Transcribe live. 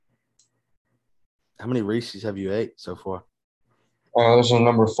How many Reese's have you ate so far? This is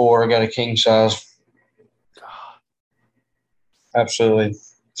number 4. I got a king size. God, Absolutely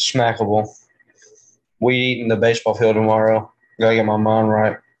smackable. We eat in the baseball field tomorrow. Gotta get my mind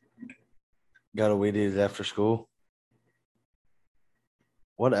right. got to weed eat it after school.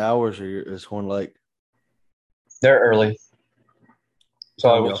 What hours is Horn Lake? They're early. What So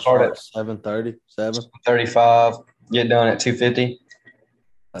time we y'all start at start? 7:30, 7? 35, get done at 2:50.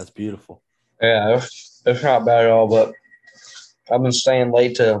 That's beautiful. Yeah, it's not bad at all, but I've been staying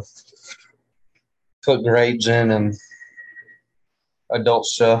late to put grades in and adult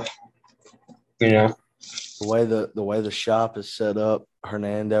stuff, you know. The way the shop is set up,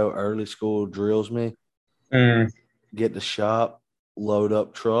 Hernando early school drills me. Mm, Get the shop, load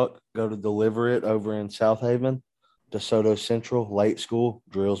up truck, go to deliver it over in South Haven, DeSoto Central, late school,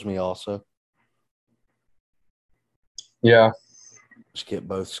 drills me also. yeah. Just get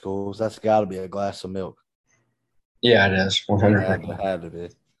both schools. That's got to be a glass of milk. Yeah, it is. Had 100%. to, had to be.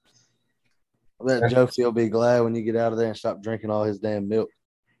 I bet Jokey will be glad when you get out of there and stop drinking all his damn milk.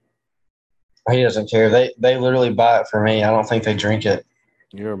 He doesn't care. They literally buy it for me. I don't think they drink it.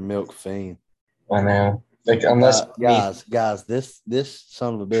 You're a milk fiend. I know. Like, unless me. Guys, this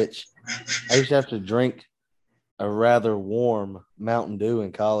son of a bitch. I used to have to drink a rather warm Mountain Dew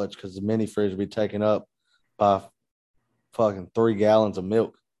in college because the mini fridge would be taken up by fucking 3 gallons of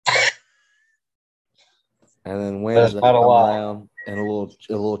milk. And then That's Wednesday not a come lot. around and a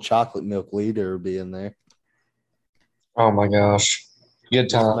little chocolate milk leader would be in there. Oh my gosh. Good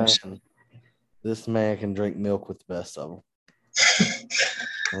This times. man, this man can drink milk with the best of them.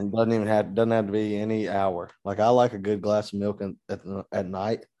 And doesn't have to be any hour. Like I like a good glass of milk at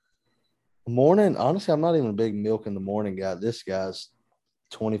night. Morning, honestly, I'm not even a big milk in the morning guy. This guy's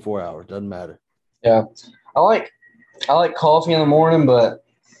 24 hours, doesn't matter. Yeah. I like I like coffee in the morning, but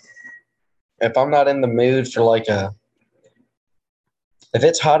if I'm not in the mood for if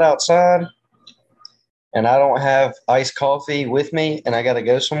it's hot outside and I don't have iced coffee with me and I got to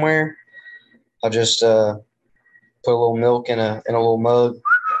go somewhere, I'll just put a little milk in a little mug,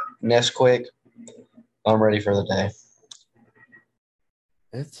 Nesquik. I'm ready for the day.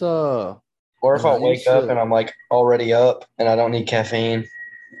 It's Or if man, I I wake used up and to. I'm like already up and I don't need caffeine.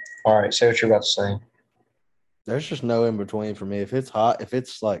 All right, say what you're about to say. There's just no in between for me. If it's hot, if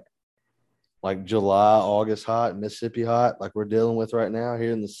it's like July, August hot, Mississippi hot, like we're dealing with right now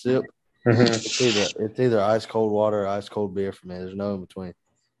here in the SIP, it's Hmm. either ice cold water or ice cold beer for me. There's no in between.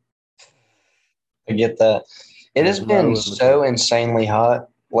 I get that. It has There's been no in between. so insanely hot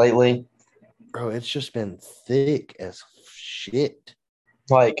lately. Bro, it's just been thick as shit.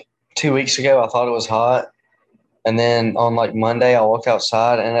 Like 2 weeks ago, I thought it was hot. And then on like Monday, I walked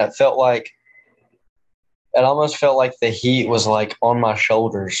outside and it almost felt like the heat was like on my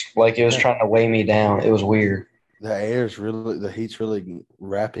shoulders. Like it was Yeah. trying to weigh me down. It was weird. The heat's really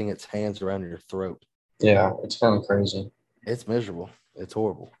wrapping its hands around your throat. Yeah, it's kind of crazy. It's miserable. It's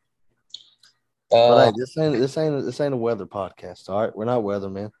horrible. But Uh, hey, this ain't a weather podcast. All right, we're not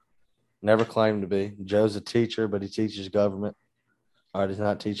weathermen. Never claimed to be. Joe's a teacher, but he teaches government. All right, he's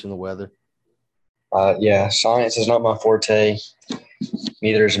not teaching the weather. yeah, science is not my forte.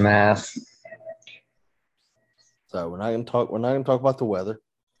 Neither is math. So we're not gonna talk. We're not gonna talk about the weather.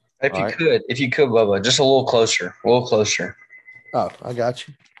 All right. If you could, Bubba, just a little closer. Oh, I got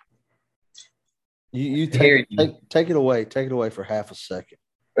you. You I hear you. take it away. Take it away for half a second.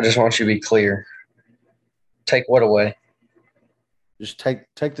 I just want you to be clear. Take what away? Just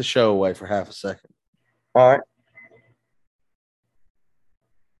take the show away for half a second. All right,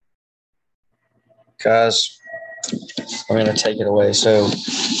 guys, I'm gonna take it away. So,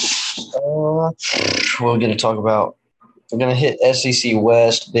 we're gonna talk about. We're gonna hit SEC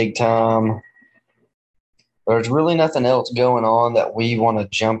West big time. There's really nothing else going on that we want to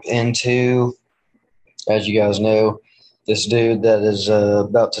jump into. As you guys know, this dude that is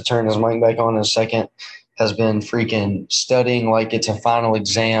about to turn his mic back on in a second has been freaking studying like it's a final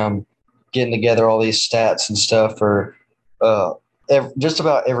exam, getting together all these stats and stuff for uh, just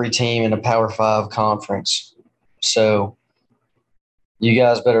about every team in a Power Five conference. So you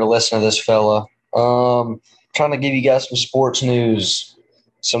guys better listen to this fella. Trying to give you guys some sports news.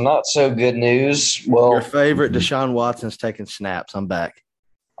 Some not so good news. Your Well, favorite Deshaun Watson's taking snaps. I'm back.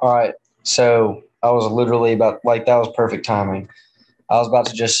 all right. So I was literally about like that was perfect timing. I was about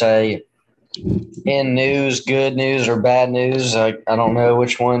to just say in news, good news or bad news. I don't know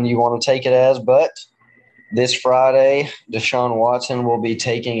which one you want to take it as, but this Friday, Deshaun Watson will be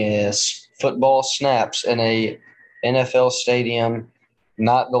taking his football snaps in a NFL stadium,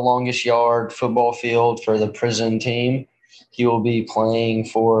 not the longest yard football field for the prison team. He will be playing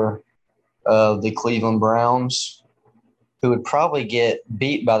for the Cleveland Browns, who would probably get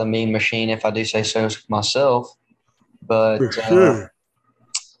beat by the Mean Machine if I do say so myself. But For sure.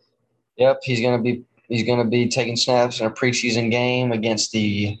 yep, he's gonna be taking snaps in a preseason game against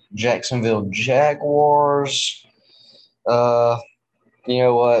the Jacksonville Jaguars. You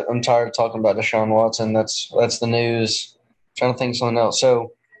know what? I'm tired of talking about Deshaun Watson. That's the news. I'm trying to think of something else.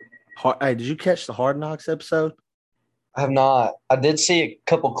 So Hey, did you catch the Hard Knocks episode? I have not. I did see a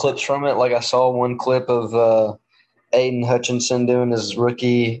couple clips from it. Like I saw one clip of Aiden Hutchinson doing his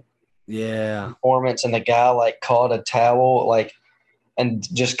rookie Yeah. performance, and the guy like caught a towel and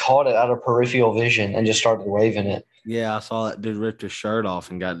just caught it out of peripheral vision and just started waving it. Yeah, I saw that dude ripped his shirt off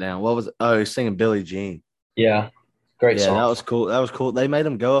and got down. What was it? Oh, he's singing Billie Jean. Yeah, great Yeah, song. that was cool. That was cool. They made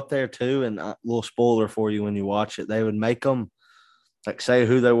him go up there too, and a little spoiler for you when you watch it. They would make them like say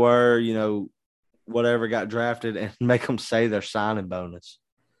who they were, whatever got drafted, and make them say their signing bonus.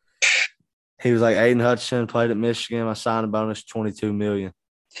 He was like Aiden Hutchinson played at Michigan. My signing bonus $22 million.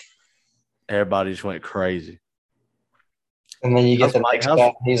 Everybody just went crazy. And then you get How's the Mike? next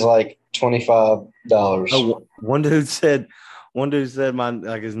guy. He's like $25. Oh, one dude said my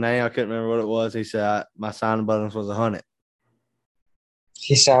like his name. I couldn't remember what it was. He said my signing bonus was 100.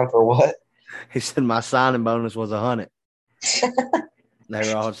 He signed for what? He said my signing bonus was 100. They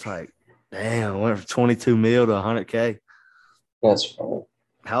were all just like, "Damn, went from 22 mil to 100K." That's funny.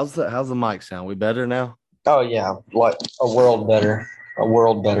 How's the mic sound? We better now? Oh yeah, like a world better. A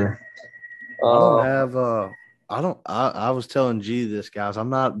world better. I don't have I was telling G this, guys. I'm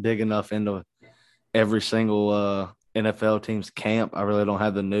not big enough into every single NFL team's camp. I really don't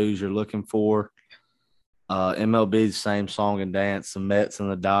have the news you're looking for. MLB's same song and dance. The Mets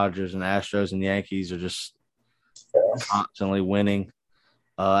and the Dodgers and Astros and Yankees are just constantly winning.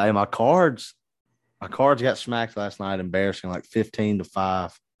 And my cards got smacked last night, embarrassing, like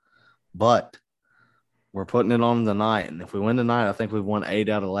 15-5. But we're putting it on tonight, and if we win tonight, I think we've won 8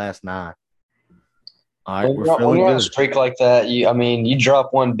 out of the last 9. All right, we're When feeling you're on a good. streak like that, you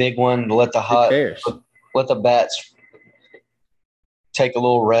drop one big one, Who cares? let the bats take a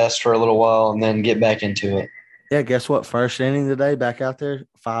little rest for a little while, and then get back into it. Yeah, guess what? First inning today, back out there,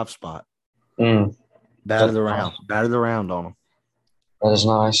 5 spot. Batted the round. Batted the round on them. That is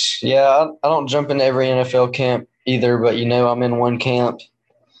nice. Yeah, I don't jump into every NFL camp either, but I'm in one camp.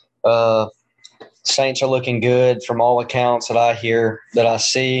 Saints are looking good from all accounts that I hear, that I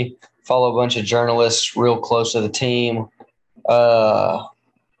see. Follow a bunch of journalists real close to the team. I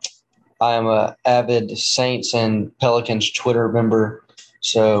am a avid Saints and Pelicans Twitter member,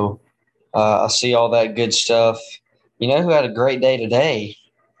 so I see all that good stuff. You know who had a great day today?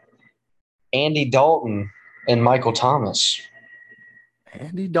 Andy Dalton and Michael Thomas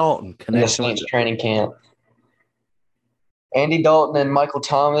Andy Dalton in the connection with Saints training camp. Andy Dalton and Michael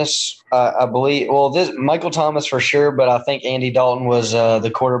Thomas, I believe. Well, this Michael Thomas for sure, but I think Andy Dalton was the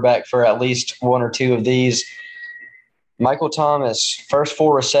quarterback for at least one or two of these. Michael Thomas, first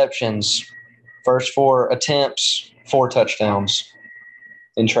 4 receptions, first 4 attempts, 4 touchdowns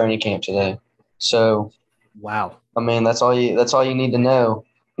in training camp today. So, wow. I mean, that's all you need to know.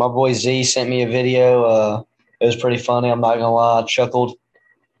 My boy Z sent me a video. It was pretty funny. I'm not gonna lie, I chuckled.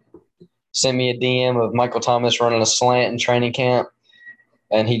 Sent me a DM of Michael Thomas running a slant in training camp,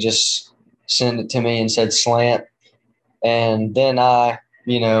 and he just sent it to me and said slant. And then I,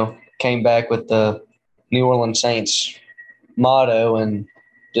 came back with the New Orleans Saints motto and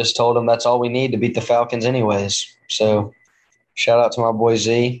just told him that's all we need to beat the Falcons anyways. So shout out to my boy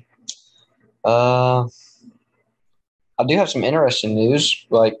Z. I do have some interesting news,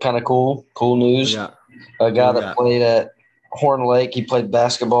 like kind of cool news. Yeah. A guy that played at Horn Lake, he played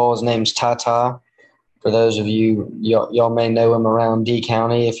basketball. His name's Tata. For those of y'all may know him around D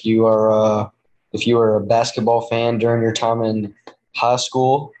County if you are a basketball fan during your time in high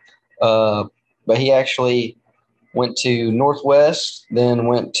school. But he actually went to Northwest, then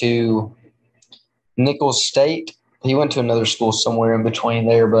went to Nichols State. He went to another school somewhere in between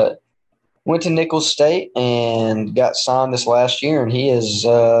there, but went to Nichols State and got signed this last year, and he is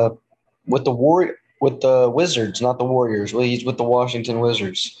with the Wizards, not the Warriors. Well, he's with the Washington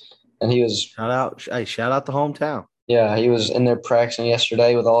Wizards. And he was shout out the hometown. Yeah, he was in there practicing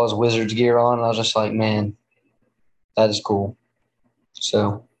yesterday with all his Wizards gear on. And I was just like, man, that is cool.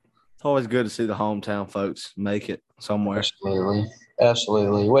 So it's always good to see the hometown folks make it somewhere.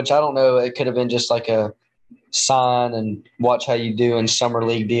 Absolutely. Which I don't know. It could have been just like a sign and watch how you do in summer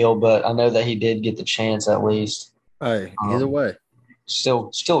league deal, but I know that he did get the chance at least. Hey, either way,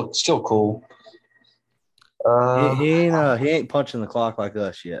 still cool. He ain't punching the clock like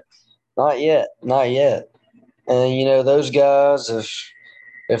us yet. Not yet. And those guys,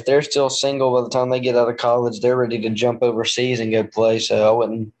 if if they're still single by the time they get out of college, they're ready to jump overseas and go play. So I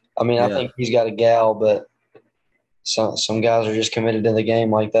wouldn't. I mean, I Yeah. think he's got a gal, but some guys are just committed to the game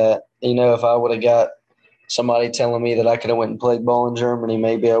like that. You know, if I would have got somebody telling me that I could have went and played ball in Germany,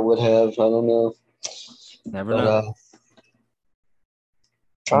 maybe I would have. I don't know. Never But know.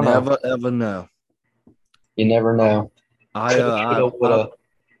 Never ever know. You never know. I Coulda, uh shoulda, woulda.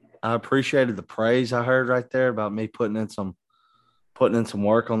 I appreciated the praise I heard right there about me putting in some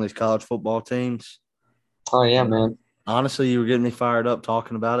work on these college football teams. Oh yeah, man. Honestly, you were getting me fired up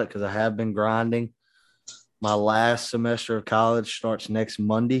talking about it because I have been grinding. My last semester of college starts next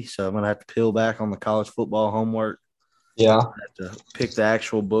Monday, so I'm gonna have to peel back on the college football homework. Yeah. I have to pick the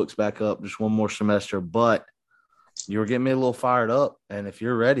actual books back up just one more semester. But you were getting me a little fired up, and if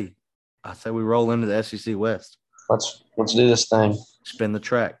you're ready, I say we roll into the SEC West. Let's do this thing. Spin the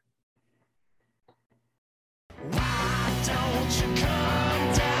track. Why don't you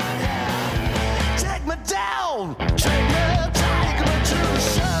come down here? Take me down, take me to the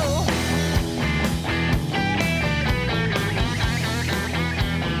show.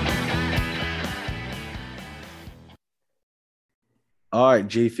 All right,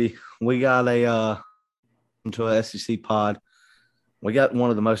 Geefy, we got into a SEC pod. We got one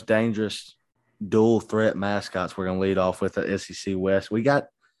of the most dangerous dual threat mascots. We're gonna lead off with the SEC West. We got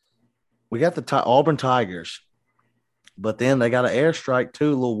the Auburn Tigers, but then they got an airstrike too,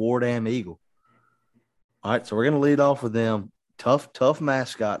 a little War Damn Eagle. All right, so we're gonna lead off with them. Tough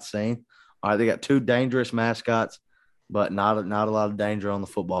mascot scene. All right, they got two dangerous mascots, but not a lot of danger on the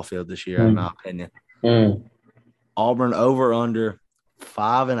football field this year, in my opinion. Auburn over under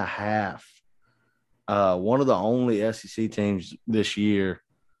 5.5. One of the only SEC teams this year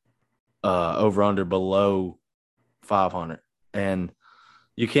over under below 500, and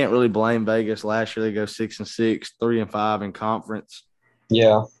you can't really blame Vegas. Last year they go 6-6, 3-5 in conference.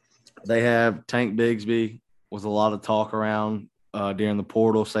 Yeah. They have Tank Bigsby, was a lot of talk around during the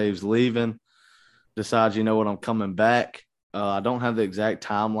portal, saves leaving, decides, you know what, I'm coming back. I don't have the exact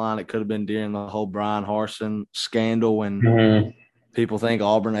timeline. It could have been during the whole Brian Harsin scandal when people think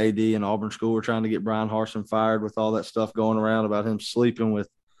Auburn AD and Auburn school were trying to get Brian Harsin fired with all that stuff going around about him sleeping with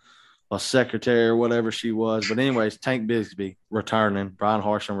a secretary or whatever she was. But anyways, Tank Bigsby returning, Brian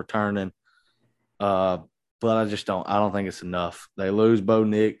Harsin returning. But I don't think it's enough. They lose Bo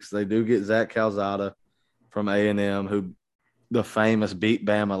Nix. They do get Zach Calzada from A&M, who the famous beat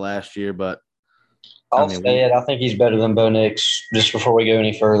Bama last year. But I'll say it. I think he's better than Bo Nix. Just before we go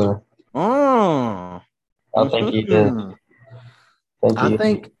any further, I think he did.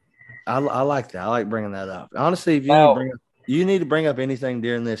 I like that. I like bringing that up. Honestly, if you need to bring up anything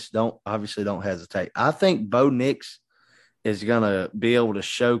during this, don't hesitate. I think Bo Nix is gonna be able to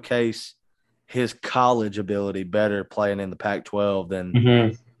showcase his college ability better playing in the Pac-12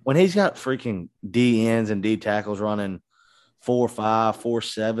 than when he's got freaking D ends and D tackles running 4.5,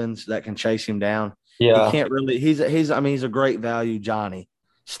 4.7s that can chase him down. Yeah. He can't really. He's a great value Johnny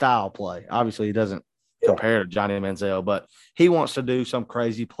style play. Obviously, he doesn't compare to Johnny Manziel, but he wants to do some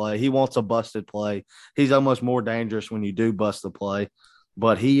crazy play. He wants a busted play. He's almost more dangerous when you do bust the play.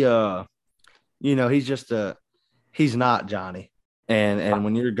 But he's not Johnny. And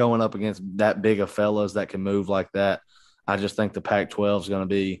when you're going up against that big of fellas that can move like that, I just think the Pac-12 is going to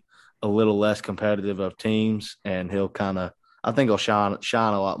be a little less competitive of teams, and I think he'll shine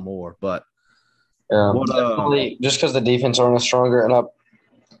a lot more. But definitely, just because the defense aren't as stronger, and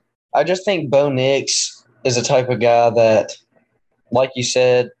I just think Bo Nix is the type of guy that, like you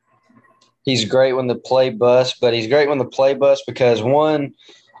said, he's great when the play busts, but he's great when the play busts because, one,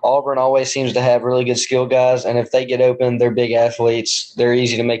 Auburn always seems to have really good skill guys, and if they get open, they're big athletes. They're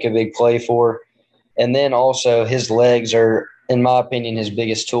easy to make a big play for. And then also his legs are, in my opinion, his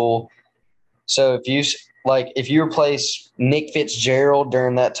biggest tool. So if you replace Nick Fitzgerald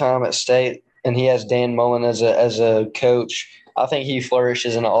during that time at State and he has Dan Mullen as a coach, I think he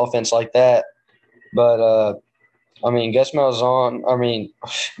flourishes in an offense like that. But, Gus Malzahn,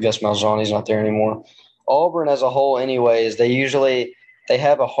 he's not there anymore. Auburn as a whole anyways, they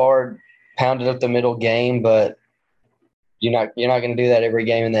have a hard pounded up the middle game, but you're not going to do that every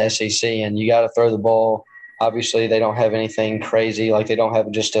game in the SEC, and you got to throw the ball. Obviously, they don't have anything crazy. Like, they don't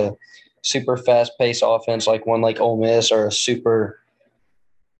have just a super fast-paced offense like one like Ole Miss or a super –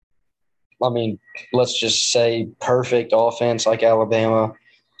 let's just say perfect offense like Alabama.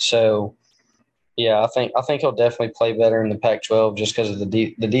 So, yeah, I think he'll definitely play better in the Pac-12 just because of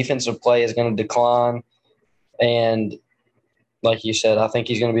the defensive play is going to decline. And like you said, I think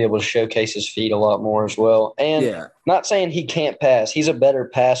he's going to be able to showcase his feet a lot more as well. And not saying he can't pass. He's a better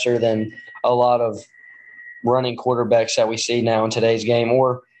passer than a lot of running quarterbacks that we see now in today's game,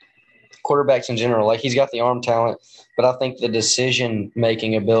 or quarterbacks in general. Like, he's got the arm talent, but I think the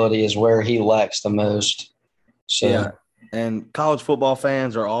decision-making ability is where he lacks the most. So, Yeah. And college football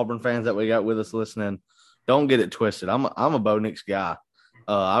fans or Auburn fans that we got with us listening, don't get it twisted. I'm a Bo Nix guy.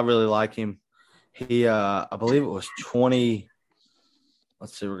 I really like him. He, I believe it was 20.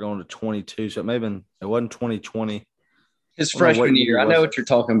 Let's see, we're going to 22. So it wasn't 2020. his I don't know what freshman year, I know was. what you're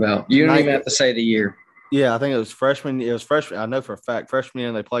talking about. You don't even have to say the year. Yeah, I think it was freshman. It was freshman. I know for a fact freshman year,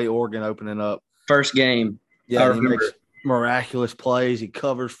 and they play Oregon opening up. First game. Yeah, I and he remember. makes miraculous plays. He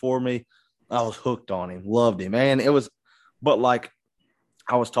covers for me. I was hooked on him. Loved him, man. It was, but like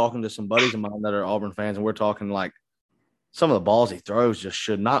I was talking to some buddies of mine that are Auburn fans, and we're talking like some of the balls he throws just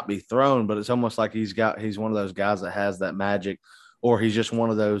should not be thrown. But it's almost like he's one of those guys that has that magic, or he's just one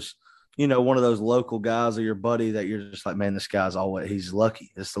of those, one of those local guys or your buddy that you're just like, man, this guy's always he's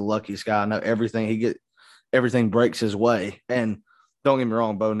lucky. It's the luckiest guy. I know everything breaks his way. And don't get me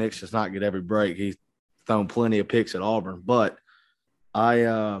wrong, Bo Nix does not get every break. He's thrown plenty of picks at Auburn, but I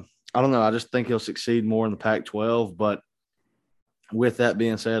don't know. I just think he'll succeed more in the Pac-12. But with that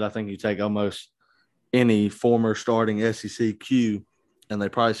being said, I think you take almost any former starting SEC Q, and they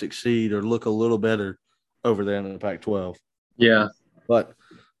probably succeed or look a little better over there in the Pac-12. Yeah. But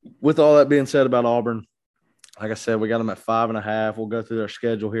with all that being said about Auburn, like I said, we got them at 5.5. We'll go through their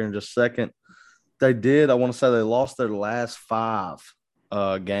schedule here in just a second. I want to say they lost their last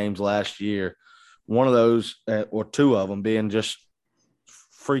 5 games last year. One of those, or 2 of them, being just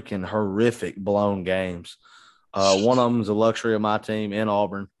freaking horrific blown games. One of them is a luxury of my team in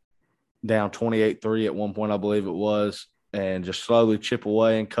Auburn, down 28-3 at one point, I believe it was, and just slowly chip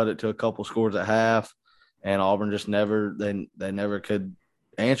away and cut it to a couple scores at half. And Auburn just never could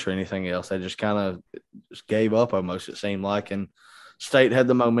answer anything else. They just kind of just gave up almost, it seemed like. And State had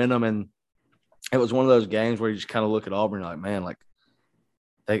the momentum, and it was one of those games where you just kind of look at Auburn like, man, like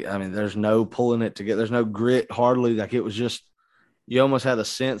there's no pulling it together. There's no grit hardly. Like, it was just, you almost had a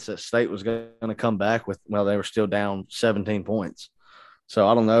sense that State was going to come back with, well, they were still down 17 points. So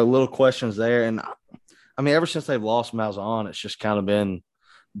I don't know, little questions there. And I mean, ever since they've lost Malzahn, it's just kind of been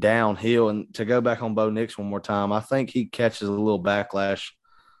downhill. And to go back on Bo Nix one more time, I think he catches a little backlash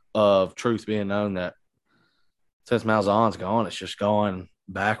of truth being known that since Malzahn's gone, it's just going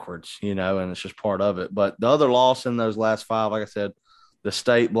backwards, and it's just part of it. But the other loss in those last 5, like I said, the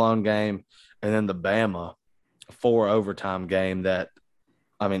State blown game, and then the Bama 4 overtime game that,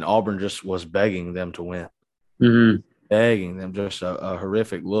 I mean, Auburn just was begging them to win. Mm-hmm. Begging them, just a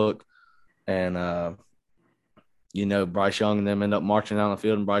horrific look. And, Bryce Young and them end up marching down the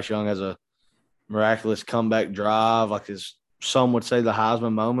field, and Bryce Young has a miraculous comeback drive, like some would say the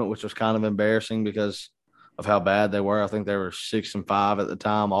Heisman moment, which was kind of embarrassing because of how bad they were. I think they were 6-5 at the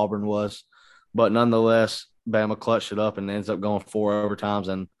time, Auburn was. But nonetheless, Bama clutched it up and ends up going 4 overtimes,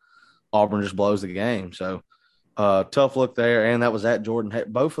 and Auburn just blows the game. So, tough look there. And that was at Jordan.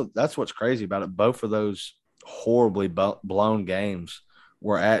 That's what's crazy about it. Both of those horribly blown games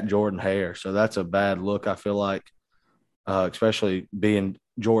were at Jordan Hare. So that's a bad look, I feel like, especially being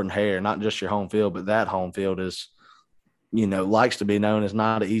Jordan Hare, not just your home field, but that home field is, likes to be known as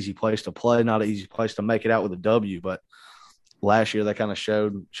not an easy place to play, not an easy place to make it out with a W. But last year they kind of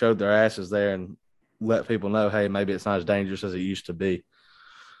showed their asses there and let people know, hey, maybe it's not as dangerous as it used to be.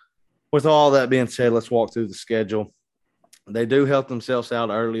 With all that being said, let's walk through the schedule. They do help themselves out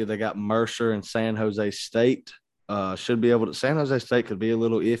earlier. They got Mercer and San Jose State. Should be able to – San Jose State could be a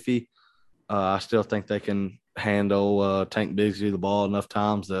little iffy. I still think they can handle Tank Bigsby the ball enough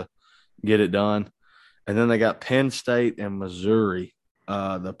times to get it done. And then they got Penn State and Missouri.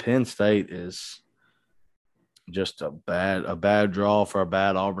 The Penn State is just a bad draw for a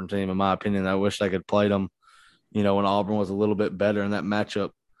bad Auburn team, in my opinion. I wish they could play them, when Auburn was a little bit better in that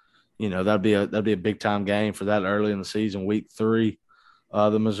matchup. That'd be a big time game for that early in the season, week 3.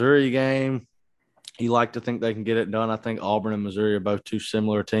 The Missouri game, you like to think they can get it done. I think Auburn and Missouri are both 2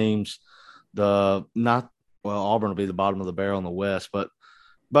 similar teams. Auburn will be the bottom of the barrel in the West, but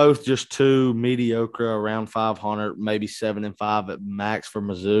both just 2 mediocre, around 500, maybe 7-5 at max for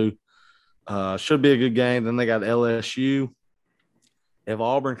Mizzou. Should be a good game. Then they got LSU. If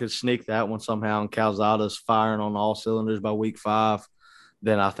Auburn could sneak that one somehow and Calzada's firing on all cylinders by week 5,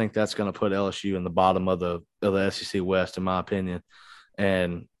 then I think that's going to put LSU in the bottom of the SEC West, in my opinion.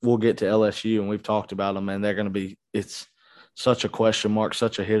 And we'll get to LSU, and we've talked about them, and they're going to be – it's such a question mark,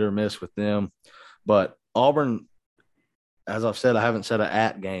 such a hit or miss with them. But Auburn, as I've said, I haven't said an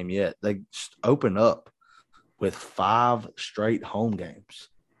at game yet. They open up with 5 straight home games.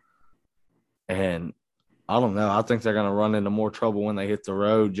 And I don't know. I think they're going to run into more trouble when they hit the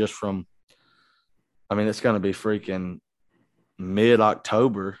road just from I mean, it's going to be freaking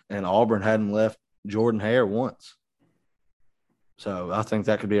mid-October, and Auburn hadn't left Jordan Hare once. So I think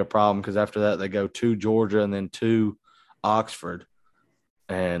that could be a problem because after that they go to Georgia and then to Oxford.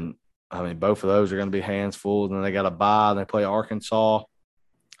 And, I mean, both of those are going to be hands full. And then they got a bye, and they play Arkansas.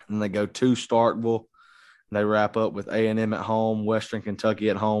 And they go to Starkville. And they wrap up with A&M at home, Western Kentucky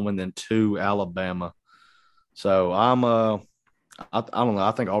at home, and then to Alabama. So I don't know.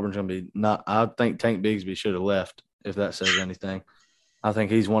 I think Auburn's going to be not – I think Tank Bigsby should have left, if that says anything. I think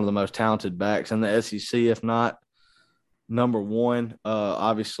he's one of the most talented backs in the SEC, if not number one.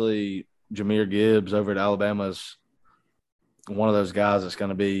 Obviously, Jahmyr Gibbs over at Alabama is one of those guys that's going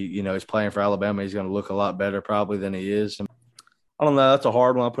to be, he's playing for Alabama. He's going to look a lot better probably than he is. I don't know. That's a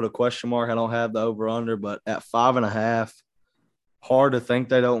hard one. I put a question mark. I don't have the over-under, but at 5.5, hard to think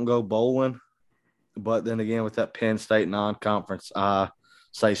they don't go bowling. But then again, with that Penn State non-conference, I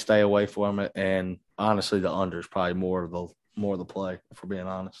say stay away from it. And honestly, the under is probably more of the play, if we're being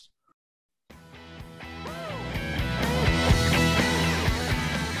honest.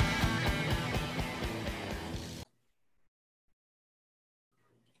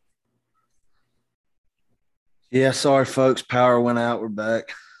 Yeah, sorry, folks. Power went out. We're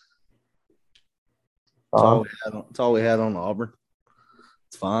back. That's all we had on Auburn.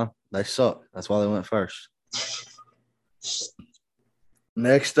 It's fine. They suck. That's why they went first.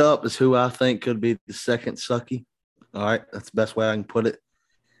 Next up is who I think could be the second sucky. All right, that's the best way I can put it.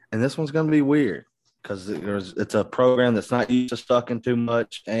 And this one's going to be weird because it's a program that's not used to sucking too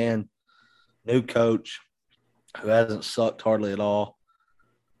much and new coach who hasn't sucked hardly at all.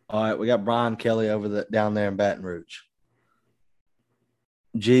 All right, we got Brian Kelly down there in Baton Rouge.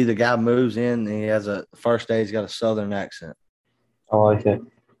 The guy moves in and he has first day he's got a Southern accent. I like it.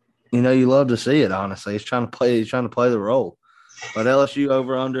 You love to see it, honestly. He's trying to play the role. But LSU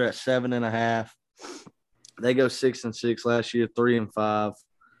over under at 7.5. They go 6-6 last year, 3-5.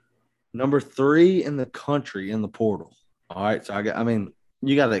 Number 3 in the country in the portal. All right. So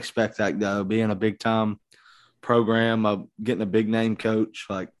you got to expect that though, being a big time program of getting a big name coach.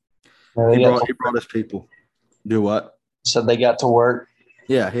 Like he brought his people. Do what? So they got to work.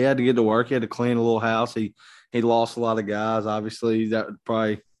 Yeah, he had to get to work. He had to clean a little house. He lost a lot of guys. Obviously, that would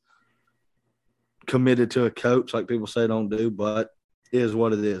probably committed to a coach, like people say don't do, but it is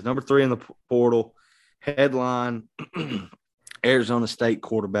what it is. Number 3 in the portal, headline, Arizona State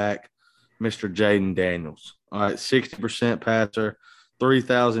quarterback, Mr. Jaden Daniels. All right, 60% passer,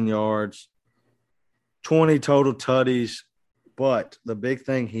 3,000 yards, 20 total tutties. But the big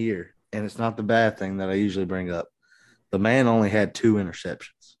thing here, and it's not the bad thing that I usually bring up, the man only had 2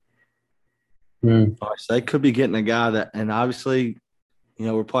 interceptions. All right, so they could be getting a guy that – and obviously,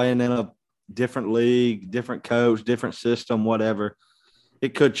 we're playing in a different league, different coach, different system, whatever.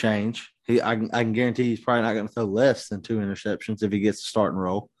 It could change. I can guarantee he's probably not going to throw less than 2 interceptions if he gets the starting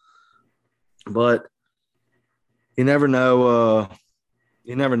role. But you never know.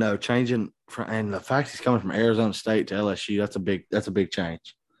 Changing and the fact he's coming from Arizona State to LSU, that's a big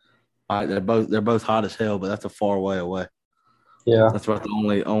change. All right, they're both hot as hell, but that's a far way away. Yeah, that's about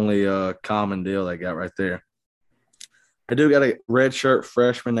the only common deal they got right there. I do got a redshirt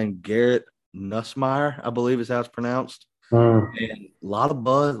freshman named Garrett Nussmeier, I believe is how it's pronounced. And a lot of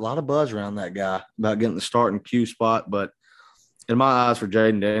buzz around that guy about getting the starting Q spot. But in my eyes, for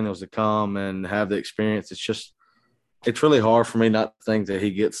Jaden Daniels to come and have the experience, it's really hard for me not to think that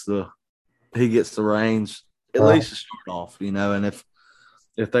he gets the reins at least to start off, And if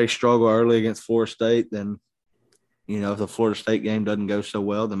they struggle early against Florida State, then if the Florida State game doesn't go so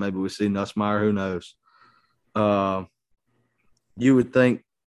well, then maybe we see Nussmeier. Who knows? You would think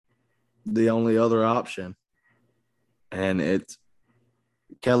the only other option, and it's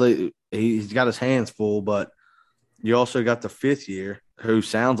Kelly, he's got his hands full, but you also got the 5th year who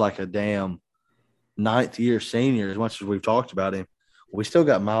sounds like a damn 9th year senior as much as we've talked about him. We still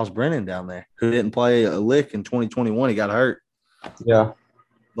got Miles Brennan down there who didn't play a lick in 2021. He got hurt. Yeah.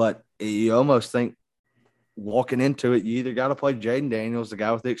 But you almost think walking into it, you either got to play Jaden Daniels, the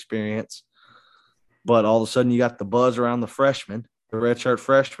guy with the experience, but all of a sudden you got the buzz around the freshman, the redshirt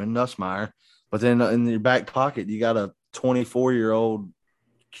freshman, Nussmeier. But then in your back pocket, you got a 24-year-old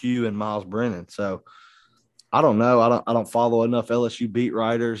Q and Miles Brennan. So I don't know. I don't follow enough LSU beat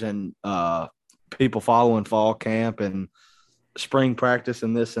writers and people following fall camp and spring practice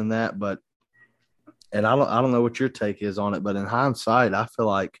and this and that. And I don't know what your take is on it, but in hindsight, I feel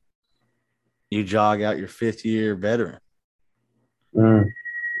like you jog out your 5th year veteran. But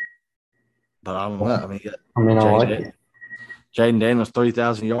I don't know. I like it. Jaden Daniels,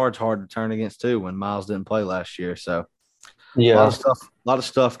 3,000 yards, hard to turn against too when Miles didn't play last year. So A lot Yeah. of stuff. A lot of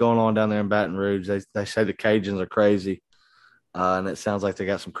stuff going on down there in Baton Rouge. They say the Cajuns are crazy, and it sounds like they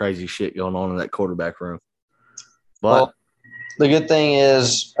got some crazy shit going on in that quarterback room. Well, But the good thing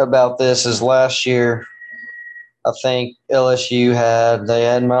is about this is last year, I think LSU had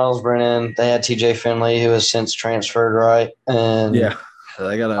Miles Brennan, they had TJ Finley, who has since transferred, right? And yeah,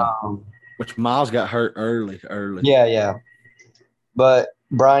 they got a um, which Miles got hurt early. yeah. But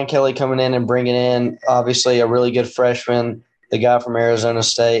Brian Kelly coming in and bringing in obviously a really good freshman, the guy from Arizona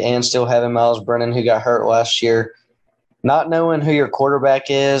State, and still having Miles Brennan, who got hurt last year. Not knowing who your quarterback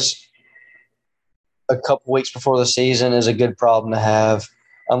is a couple weeks before the season is a good problem to have,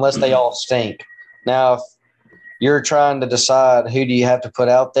 unless they all stink. Now, if you're trying to decide who do you have to put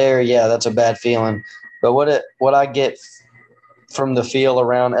out there, yeah, that's a bad feeling. But what I get from the feel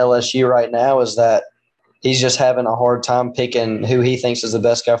around LSU right now is that he's just having a hard time picking who he thinks is the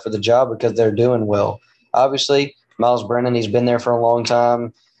best guy for the job because they're doing well. Obviously, Miles Brennan, he's been there for a long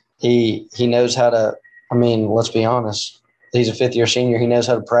time. He knows how to. I mean, let's be honest. He's a fifth-year senior. He knows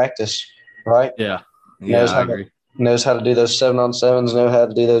how to practice, right? Yeah, Knows I how to agree. knows how to do those 7-on-7s. Know how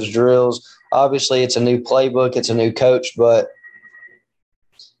to do those drills. Obviously, it's a new playbook. It's a new coach, but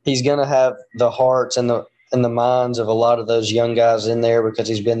he's going to have the hearts and the minds of a lot of those young guys in there because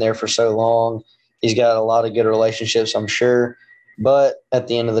he's been there for so long. He's got a lot of good relationships, I'm sure. But at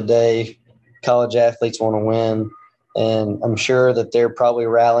the end of the day, college athletes want to win. And I'm sure that they're probably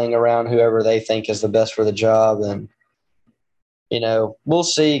rallying around whoever they think is the best for the job. And, we'll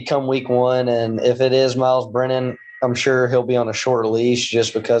see come week one. And if it is Miles Brennan, I'm sure he'll be on a short leash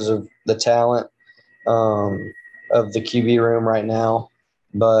just because of the talent of the QB room right now.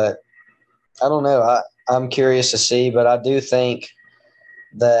 But I don't know. I'm curious to see, but I do think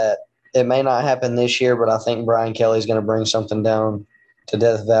that it may not happen this year, but I think Brian Kelly's going to bring something down to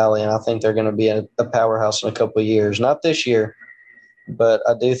Death Valley, and I think they're going to be a powerhouse in a couple of years. Not this year, but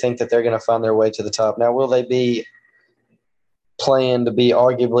I do think that they're going to find their way to the top. Now, will they be playing to be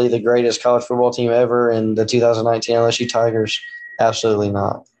arguably the greatest college football team ever in the 2019 LSU Tigers? Absolutely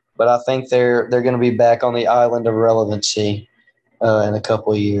not. But I think they're going to be back on the island of relevancy in a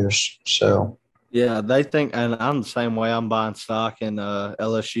couple of years. So – Yeah, they think, and I'm the same way. I'm buying stock in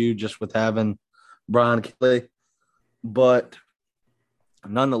LSU just with having Brian Kelly, but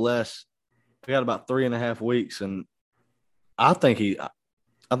nonetheless, we got about 3.5 weeks, and I think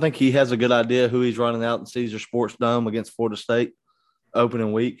he has a good idea who he's running out in Caesar Sports Dome against Florida State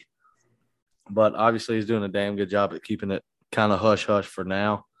opening week. But obviously, he's doing a damn good job at keeping it kind of hush hush for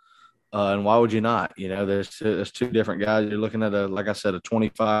now. And why would you not? There's two different guys. You're looking at like I said, a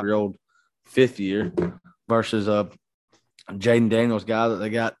 25-year-old fifth year versus Jaden Daniels guy that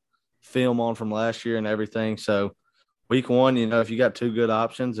they got film on from last year and everything. So week one, if you got two good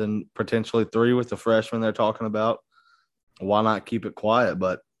options and potentially three with the freshman they're talking about, why not keep it quiet?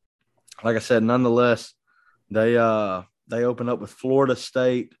 But like I said, nonetheless, they open up with Florida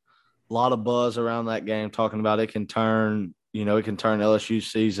State. A lot of buzz around that game talking about it can turn LSU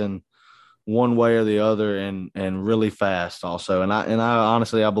season one way or the other and really fast also. And I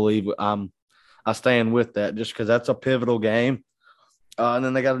honestly, I believe I stand with that just because that's a pivotal game. And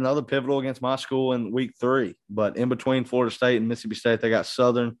then they got another pivotal against my school in week 3. But in between Florida State and Mississippi State, they got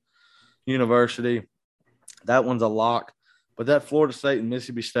Southern University. That one's a lock. But that Florida State and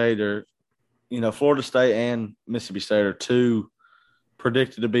Mississippi State Florida State and Mississippi State are two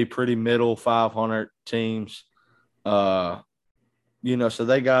predicted to be pretty middle 500 teams. So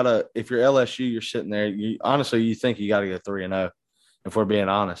they gotta. If you're LSU, you're sitting there. You think you got to go 3-0. If we're being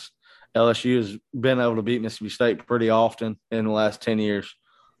honest, LSU has been able to beat Mississippi State pretty often in the last 10 years.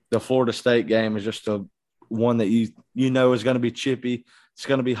 The Florida State game is just one that is going to be chippy. It's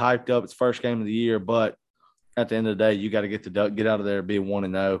going to be hyped up. It's first game of the year, but at the end of the day, you got to get out of there and be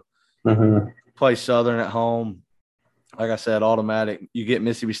 1-0. mm-hmm. Play Southern at home. Like I said, automatic. You get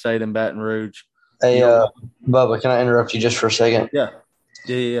Mississippi State in Baton Rouge. Hey, Bubba, can I interrupt you just for a second? Yeah.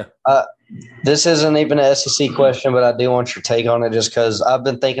 This isn't even an SEC question, but I do want your take on it just because I've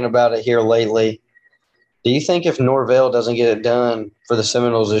been thinking about it here lately. Do you think if Norvell doesn't get it done for the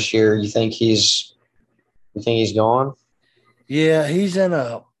Seminoles this year, you think he's gone? Yeah, he's in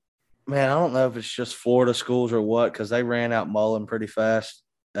a – man, I don't know if it's just Florida schools or what because they ran out Mullen pretty fast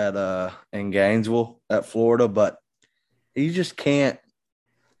in Gainesville at Florida, but he just can't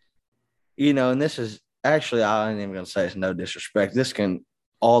 – and this is – actually, I ain't even going to say it's no disrespect.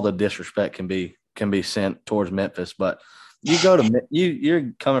 All the disrespect can be sent towards Memphis, but you go to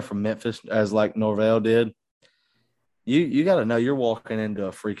you're coming from Memphis as like Norvell did. You got to know you're walking into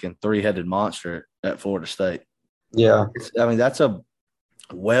a freaking 3-headed monster at Florida State. Yeah, that's a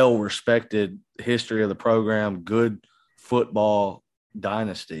well-respected history of the program, good football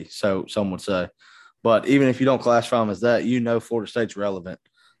dynasty, so some would say. But even if you don't classify them as that, Florida State's relevant.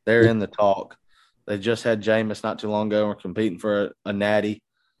 They're in the talk. They just had Jameis not too long ago and were competing for a natty.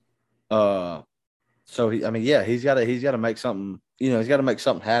 So he's got to make something. He's got to make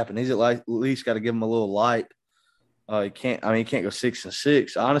something happen. He's at least got to give him a little light. He can't go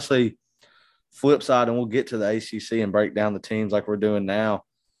 6-6. Honestly, flip side, and we'll get to the ACC and break down the teams like we're doing now.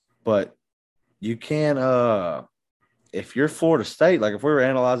 But you can't. If you're Florida State, like if we were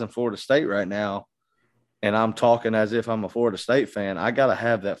analyzing Florida State right now, and I'm talking as if I'm a Florida State fan, I got to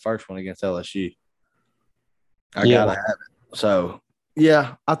have that first one against LSU. I got to have it. So,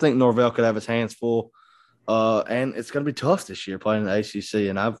 yeah, I think Norvell could have his hands full. And it's going to be tough this year playing the ACC.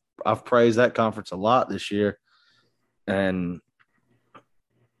 And I've praised that conference a lot this year. And,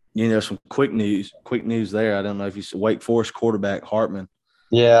 some quick news there. I don't know if you saw Wake Forest quarterback Hartman.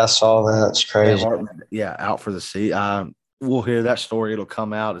 Yeah, I saw that. It's crazy. Hartman, out for the season. We'll hear that story. It'll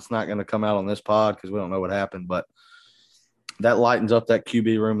come out. It's not going to come out on this pod because we don't know what happened. But that lightens up that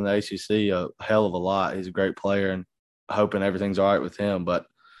QB room in the ACC a hell of a lot. He's a great player, and hoping everything's all right with him. But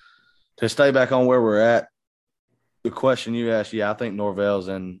to stay back on where we're at, the question you asked, I think Norvell's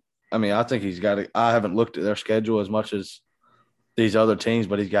in. I think he's got – I haven't looked at their schedule as much as these other teams,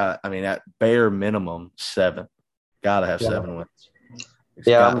 but he's got, at bare minimum, 7. Got to have 7 wins.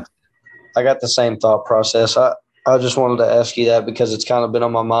 I got the same thought process. I just wanted to ask you that because it's kind of been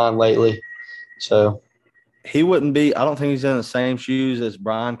on my mind lately. So he wouldn't be – I don't think he's in the same shoes as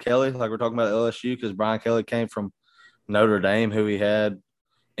Brian Kelly, like we're talking about LSU, because Brian Kelly came from Notre Dame, who he had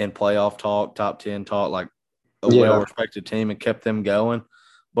in playoff talk, top 10 talk, like a well-respected team and kept them going.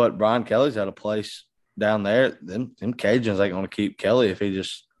 But Brian Kelly's at a place down there. Them Cajuns ain't going to keep Kelly if he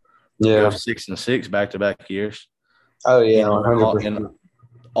just goes 6-6 back-to-back years. Oh, yeah, 100%. In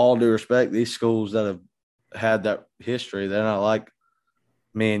all due respect, these schools that have had that history, they're not like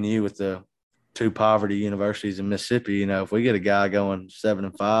me and you with the 2 poverty universities in Mississippi. If we get a guy going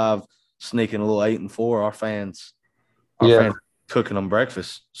 7-5, sneaking a little 8-4, our fans cooking them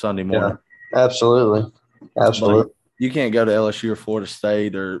breakfast Sunday morning. Yeah, absolutely. But you can't go to LSU or Florida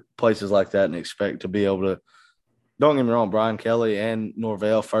State or places like that and expect to be able to – don't get me wrong, Brian Kelly and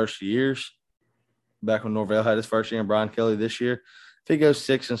Norvell first years, back when Norvell had his first year and Brian Kelly this year, if he goes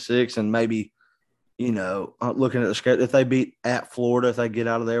 6-6 and maybe, looking at the schedule, if they beat at Florida, if they get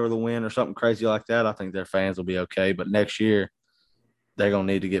out of there with a win or something crazy like that, I think their fans will be okay. But next year, they're going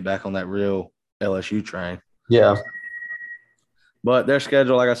to need to get back on that real LSU train. Yeah. But their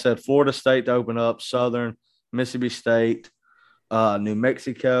schedule, like I said, Florida State to open up, Southern, Mississippi State, New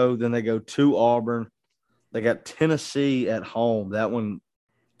Mexico. Then they go to Auburn. They got Tennessee at home. That one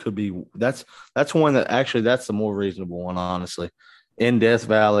could be – that's one that actually that's the more reasonable one, honestly. In Death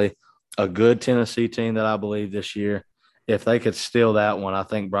Valley, a good Tennessee team that I believe this year. If they could steal that one, I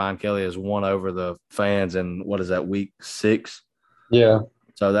think Brian Kelly has won over the fans in, what is that, week 6? Yeah.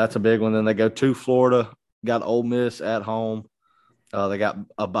 So that's a big one. Then they go to Florida, got Ole Miss at home. They got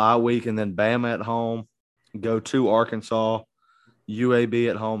a bye week and then Bama at home. Go to Arkansas, UAB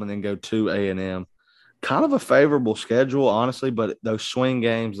at home, and then go to A&M. Kind of a favorable schedule, honestly, but those swing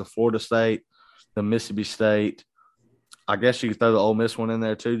games, the Florida State, the Mississippi State, I guess you could throw the Ole Miss one in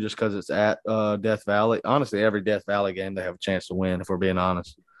there too just because it's at Death Valley. Honestly, every Death Valley game they have a chance to win, if we're being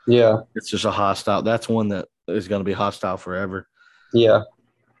honest. Yeah. It's just a hostile. That's one that is going to be hostile forever. Yeah.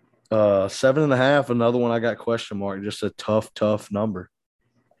 7.5, another one I got question mark, just a tough number.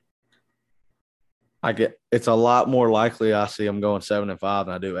 It's a lot more likely I see them going 7-5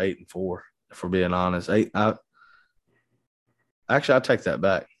 than I do 8-4, if we're being honest. I'll take that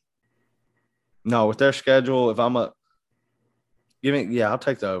back. No, with their schedule, if I'm I'll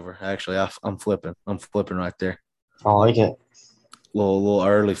take the over. Actually, I'm flipping. I'm flipping right there. I like it. Little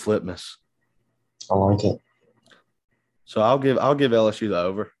early flipness. I like it. So I'll give LSU the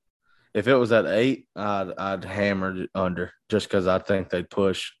over. If it was at 8, I'd hammer under just because I think they'd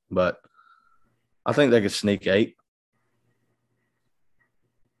push, but I think they could sneak 8.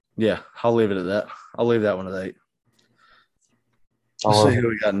 Yeah, I'll leave it at that. I'll leave that one at 8. Let's see who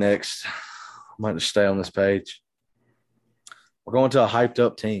we got next. I might just stay on this page. We're going to a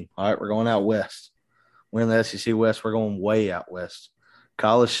hyped-up team. All right, we're going out west. We're in the SEC West. We're going way out west.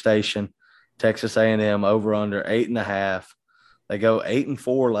 College Station, Texas A&M, over-under 8.5. They go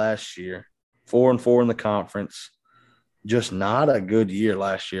 8-4 last year, 4-4 in the conference. Just not a good year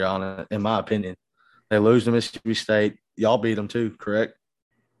last year, in my opinion. They lose to Mississippi State. Y'all beat them too, correct?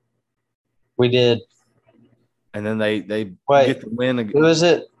 We did. And then they Wait, get the win. Who is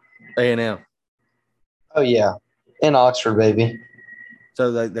it? A&M. Oh, yeah. In Oxford, baby.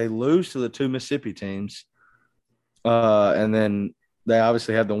 So they lose to the 2 Mississippi teams. And then they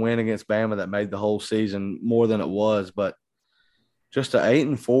obviously had the win against Bama that made the whole season more than it was. But just a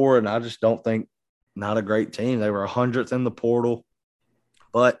 8-4, and I just don't think not a great team. They were 100th in the portal,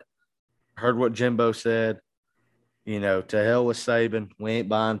 but heard what Jimbo said. To hell with Saban. We ain't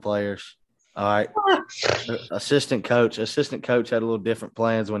buying players. All right. Assistant coach had a little different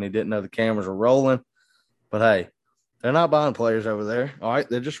plans when he didn't know the cameras were rolling. But hey, they're not buying players over there. All right.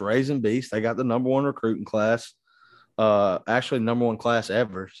 They're just raising beasts. They got the number one recruiting class. Actually, number one class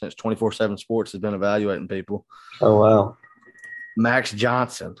ever since 24/7 Sports has been evaluating people. Oh, wow. Max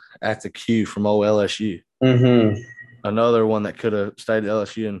Johnson at the Q from LSU. Mm-hmm. Another one that could have stayed at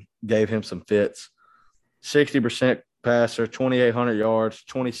LSU and gave him some fits. 60% passer, 2,800 yards,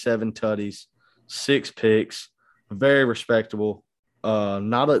 27 tutties, 6 picks. Very respectable. He's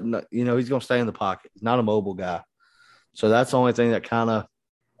going to stay in the pocket. He's not a mobile guy. So that's the only thing that kind of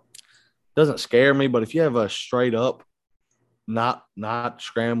doesn't scare me. But if you have a straight up, not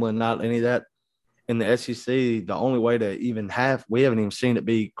scrambling, not any of that in the SEC, the only way to even we haven't even seen it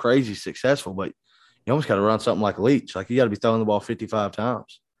be crazy successful, but you almost got to run something like Leach. Like you got to be throwing the ball 55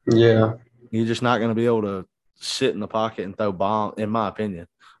 times. Yeah. You're just not going to be able to sit in the pocket and throw bomb, in my opinion,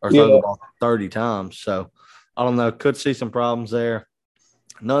 or throw the ball 30 times. So I don't know. Could see some problems there.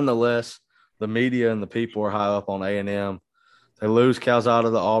 Nonetheless, the media and the people are high up on A&M. They lose Calzada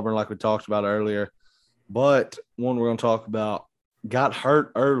to Auburn like we talked about earlier. But one we're going to talk about got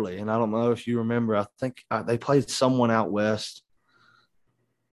hurt early. And I don't know if you remember. I think they played someone out west.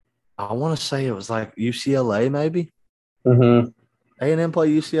 I want to say it was like UCLA maybe. Mm-hmm. A&M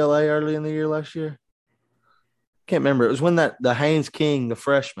played UCLA early in the year last year. Can't remember. It was when the Haynes King, the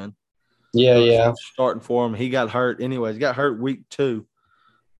freshman, Yeah. starting for him. He got hurt. Anyways, got hurt week 2.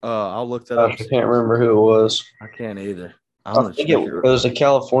 I'll look that Gosh, up. I can't remember who it was. I can't either. I think it was a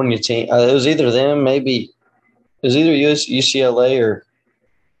California team. It was either them, maybe. It was either UCLA or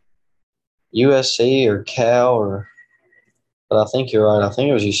USC or Cal but I think you're right. I think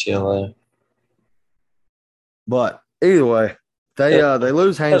it was UCLA. But either way, they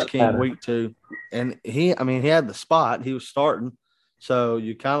lose Haynes King matter. week 2, and he had the spot. He was starting, so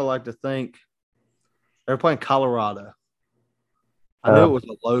you kind of like to think they were playing Colorado. I knew it was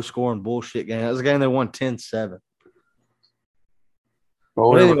a low-scoring bullshit game. It was a game they won 10-7.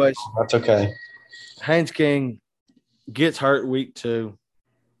 Well, but anyways, that's okay. Haynes King gets hurt week 2.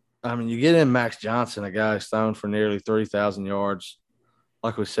 You get in Max Johnson, a guy who's thrown for nearly 3,000 yards.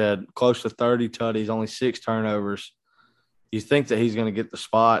 Like we said, close to 30 tutties, only 6 turnovers. You think that he's going to get the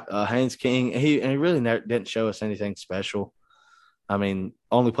spot. Haynes King, he really didn't show us anything special.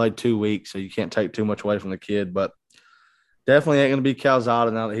 Only played 2 weeks, so you can't take too much away from the kid. But definitely ain't going to be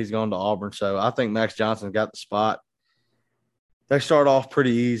Calzada now that he's gone to Auburn. So I think Max Johnson got the spot. They start off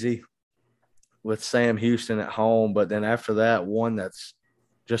pretty easy with Sam Houston at home, but then after that, one that's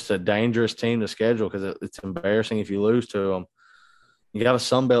just a dangerous team to schedule because it's embarrassing if you lose to them. You got a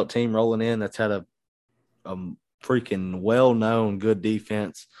Sunbelt team rolling in that's had a freaking well-known good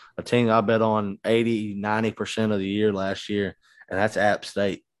defense, a team I bet on 80-90% of the year last year, and that's App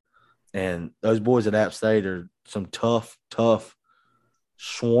State. And those boys at App State are some tough,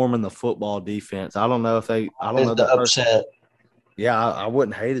 swarming the football defense. I don't know if they – I don't know that upset. Yeah, I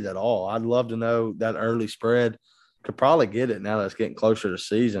wouldn't hate it at all. I'd love to know that early spread. Could probably get it now that it's getting closer to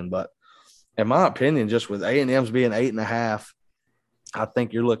season. But in my opinion, just with A&M's being 8.5, I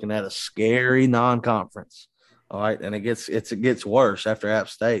think you're looking at a scary non-conference. All right, and it gets worse after App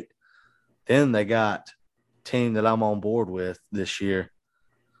State. Then they got a team that I'm on board with this year.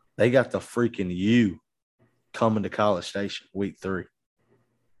 They got the freaking U coming to College Station week 3.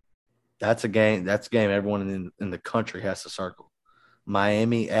 That's a game. That's a game everyone in the country has to circle.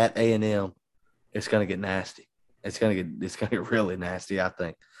 Miami at A&M. It's going to get nasty. It's going to get really nasty, I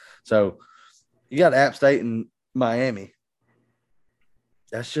think. So you got App State and Miami.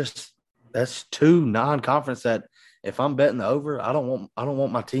 That's 2 non-conference that if I'm betting the over, I don't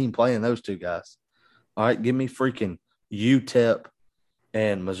want my team playing those 2 guys. All right, give me freaking UTEP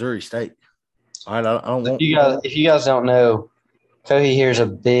and Missouri State. All right, I don't want. If you guys don't know, Cohea here's a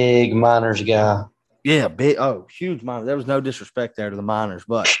big Miners guy. Yeah, huge Miners. There was no disrespect there to the Miners,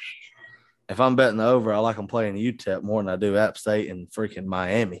 but if I'm betting the over, I like them playing UTEP more than I do App State and freaking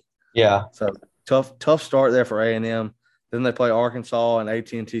Miami. Yeah. So tough start there for A&M. Then they play Arkansas and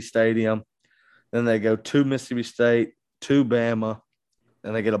AT&T Stadium. Then they go to Mississippi State, to Bama.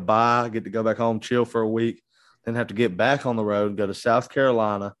 Then they get a bye, get to go back home, chill for a week. Then have to get back on the road, go to South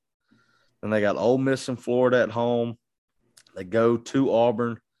Carolina. Then they got Ole Miss and Florida at home. They go to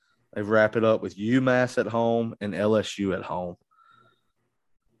Auburn. They wrap it up with UMass at home and LSU at home.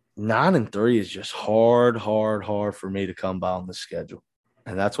 9-3 is just hard for me to come by on the schedule,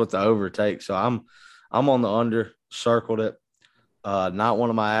 and that's what the over takes. So I'm on the under, circled it. Not one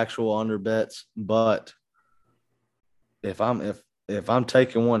of my actual under bets, but if I'm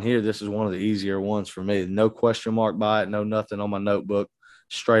taking one here, this is one of the easier ones for me. No question mark by it, no nothing on my notebook.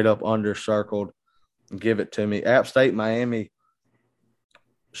 Straight up under, circled. Give it to me. App State, Miami.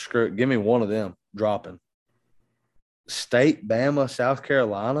 Screw. Give me one of them dropping. State, Bama, South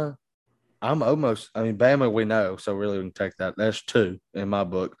Carolina. Bama we know, so really we can take that. That's 2 in my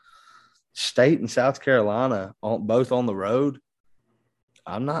book. State and South Carolina, both on the road.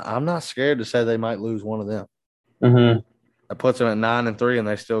 I'm not scared to say they might lose one of them. Mm-hmm. That puts them at 9-3, and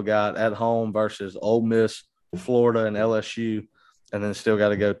they still got at home versus Ole Miss, Florida, and LSU, and then still got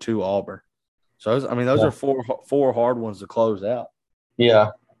to go to Auburn. So those are four hard ones to close out.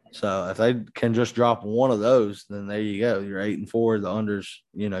 Yeah. So if they can just drop one of those, then there you go. You're 8-4. The unders,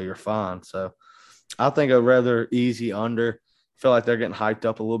 you're fine. So I think a rather easy under. I feel like they're getting hyped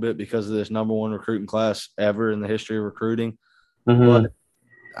up a little bit because of this number 1 recruiting class ever in the history of recruiting. Mm-hmm. But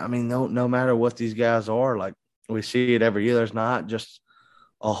no matter what these guys are, like we see it every year. There's not just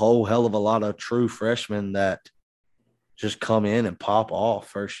a whole hell of a lot of true freshmen that just come in and pop off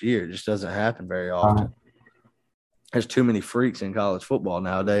first year. It just doesn't happen very often. There's too many freaks in college football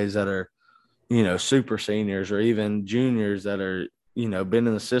nowadays that are, super seniors or even juniors that are, been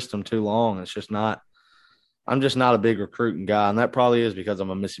in the system too long. It's just not – I'm just not a big recruiting guy, and that probably is because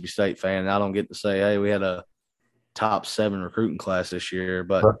I'm a Mississippi State fan, and I don't get to say, hey, we had a top 7 recruiting class this year.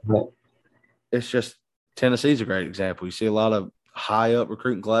 But it's just Tennessee's a great example. You see a lot of high-up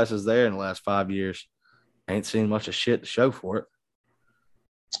recruiting classes there in the last 5 years. Ain't seen much of shit to show for it.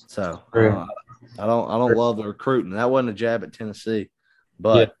 So I don't love the recruiting. That wasn't a jab at Tennessee,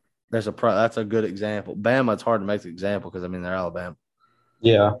 but that's a good example. Bama, it's hard to make the example because they're Alabama.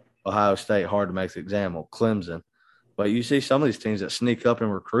 Yeah. Ohio State, hard to make the example. Clemson, but you see some of these teams that sneak up in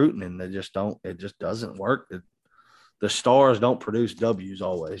recruiting and they just don't. It just doesn't work. The stars don't produce W's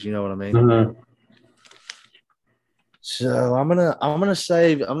always. You know what I mean? Mm-hmm. So I'm gonna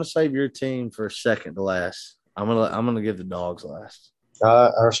save your team for second to last. I'm gonna give the Dogs last.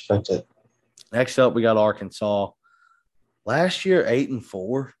 I respect it. Next up, we got Arkansas. Last year,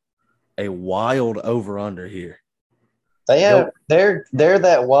 8-4, a wild over under here. They're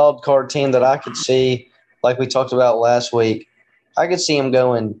that wild card team that I could see, like we talked about last week. I could see them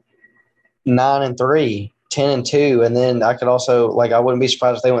going 9-3, 10-2, and then I could also I wouldn't be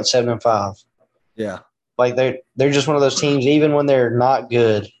surprised if they went 7-5. Yeah, they're just one of those teams. Even when they're not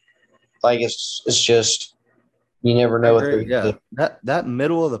good, it's just you never know what they're going to do. That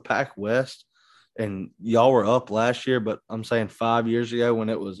middle of the Pac West, and y'all were up last year, but I'm saying 5 years ago when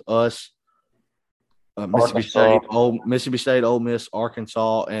it was us, Mississippi State, Ole Miss,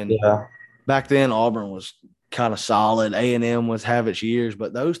 Arkansas, and back then Auburn was kind of solid. A&M was have its years,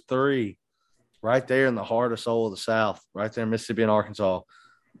 but those 3 right there in the heart of soul of the South, right there in Mississippi and Arkansas,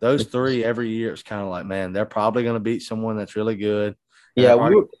 those 3 every year, it's kind of like, man, they're probably going to beat someone that's really good. Yeah,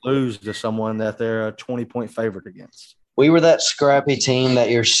 we lose to someone that they're a 20-point favorite against. We were that scrappy team that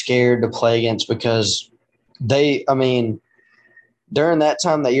you're scared to play against because during that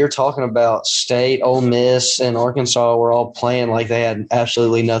time that you're talking about, State, Ole Miss, and Arkansas were all playing like they had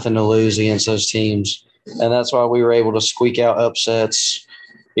absolutely nothing to lose against those teams. And that's why we were able to squeak out upsets,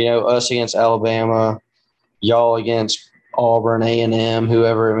 us against Alabama, y'all against Auburn, A&M,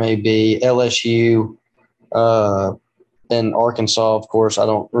 whoever it may be, LSU, and Arkansas, of course. I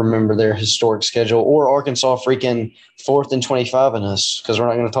don't remember their historic schedule, or Arkansas freaking 4th and 25 in us because we're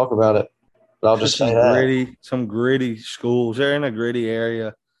not going to talk about it. But I'll just say that. Some gritty schools. They're in a gritty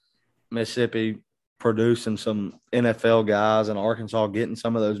area. Mississippi producing some NFL guys, and Arkansas getting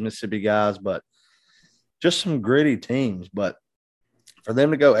some of those Mississippi guys, but just some gritty teams. But for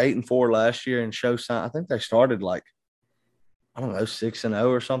them to go 8-4 last year and show sign, I think they started 6-0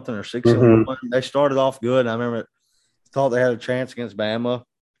 or something, or 6-1. They started off good. I remember thought they had a chance against Bama.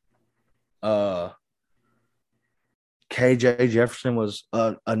 KJ Jefferson was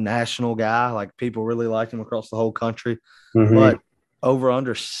a national guy. People really liked him across the whole country. Mm-hmm. But over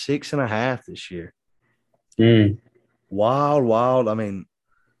under 6.5 this year. Wild.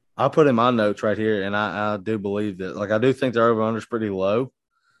 I put in my notes right here, and I do believe that. I do think their over under is pretty low.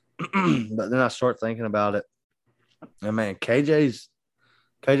 But then I start thinking about it. And, man, KJ's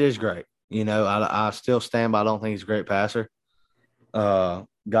great. I still stand by. I don't think he's a great passer.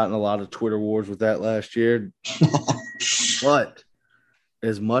 Gotten a lot of Twitter wars with that last year. But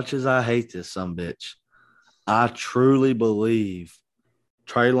as much as I hate this sumbitch, I truly believe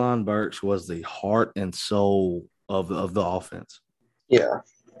Treylon Burks was the heart and soul of the offense. Yeah.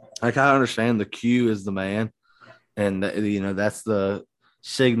 Like I understand the Q is the man, and that's the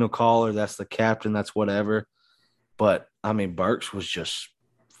signal caller, that's the captain, that's whatever. But I mean, Burks was just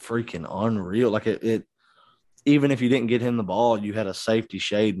freaking unreal. Like it even if you didn't get him the ball, you had a safety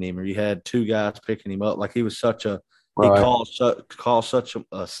shading him, or you had two guys picking him up. Like he was he Right. caused such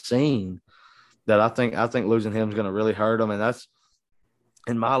a scene that I think losing him is going to really hurt him. And that's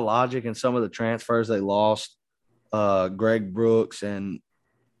in my logic. And some of the transfers they lost, Greg Brooks, and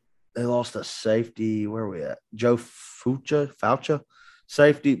they lost a safety. Where are we at? Joe Faucha,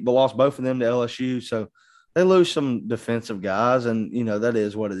 safety, but lost both of them to LSU. So they lose some defensive guys, and that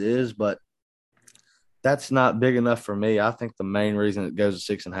is what it is. But that's not big enough for me. I think the main reason it goes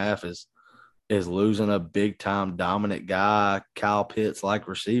to 6.5 is losing a big time dominant guy, Kyle Pitts like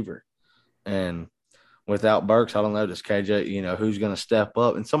receiver. And without Burks, I don't know, does KJ, who's going to step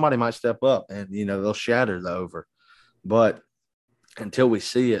up? And somebody might step up and, they'll shatter the over. But until we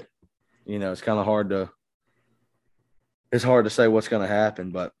see it, it's kind of it's hard to say what's going to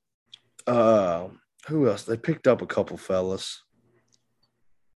happen. But who else? They picked up a couple fellas.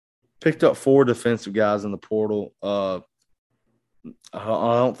 Picked up 4 defensive guys in the portal. I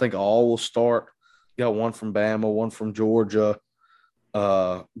don't think all will start. You got one from Bama, one from Georgia,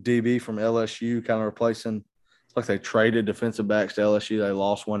 DB from LSU, kind of replacing. It's like they traded defensive backs to LSU. They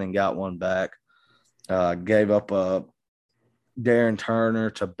lost one and got one back. Gave up Darren Turner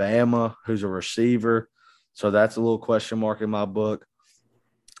to Bama, who's a receiver. So that's a little question mark in my book.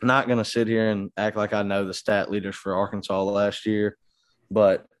 Not going to sit here and act like I know the stat leaders for Arkansas last year,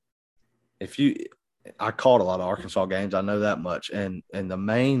 but I called a lot of Arkansas games. I know that much. And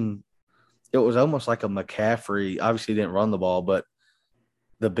it was almost like a McCaffrey. Obviously, he didn't run the ball, but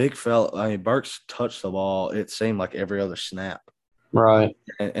the big fella, I mean, Burks touched the ball, it seemed like every other snap. Right.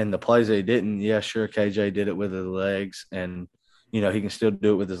 And the plays that he didn't, yeah, sure, KJ did it with his legs, and, he can still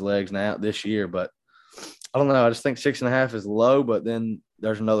do it with his legs now this year. But I don't know. I just think 6.5 is low, but then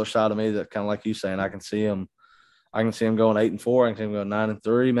there's another side of me that kind of like you saying, I can see him going 8-4. I can see him going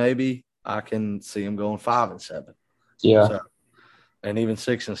 9-3 maybe. I can see him going 5-7. Yeah. So, and even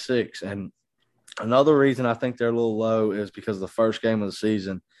 6-6. And another reason I think they're a little low is because the first game of the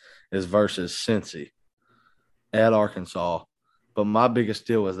season is versus Cincy at Arkansas. But my biggest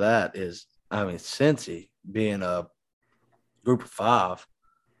deal with that is, I mean, Cincy being a group of 5,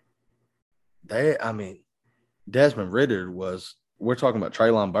 Desmond Ritter we're talking about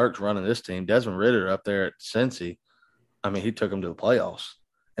Treylon Burks running this team. Desmond Ritter up there at Cincy, I mean, he took them to the playoffs.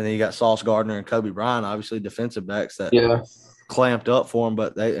 And then you got Sauce Gardner and Kobe Bryant, obviously defensive backs that clamped up for them.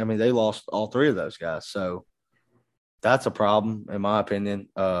 But they lost all 3 of those guys. So that's a problem, in my opinion.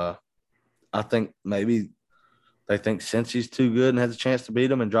 I think maybe they think Cincy's too good and has a chance to beat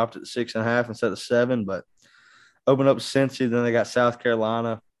them and dropped it to 6.5 instead of 7. But open up Cincy, then they got South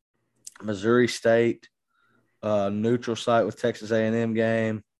Carolina, Missouri State, neutral site with Texas A&M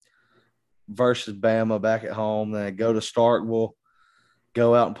game versus Bama back at home. Then they go to Starkville,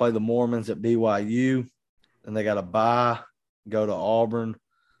 go out and play the Mormons at BYU. Then they got a bye, go to Auburn.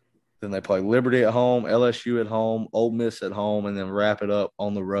 Then they play Liberty at home, LSU at home, Ole Miss at home, and then wrap it up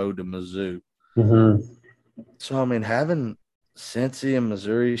on the road to Mizzou. Mm-hmm. So, I mean, having Cincy and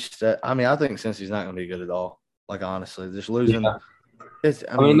Missouri State, I think Cincy's not going to be good at all. Like, honestly, just losing. Yeah.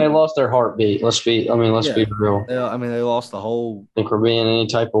 They lost their heartbeat. Let's be real. They lost the whole. I think we're being any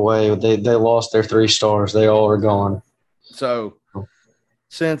type of way. They lost their 3 stars. They all are gone. So,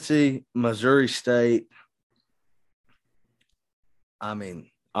 Cincy, Missouri State. I mean,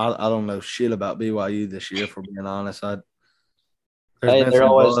 I don't know shit about BYU this year, for being honest.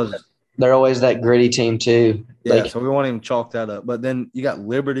 They're always that gritty team too. Yeah, so we won't even chalk that up. But then you got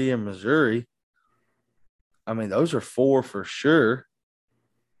Liberty and Missouri. I mean, those are 4 for sure.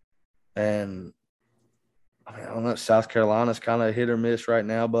 And I don't know. South Carolina's kind of hit or miss right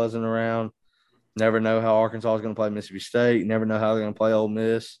now, buzzing around. Never know how Arkansas is going to play Mississippi State. Never know how they're going to play Ole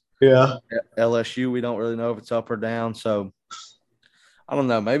Miss. Yeah. LSU, we don't really know if it's up or down. So I don't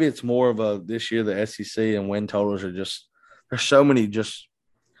know. Maybe it's more of this year the SEC and win totals are just – there's so many just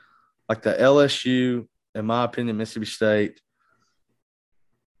 – like the LSU, in my opinion, Mississippi State.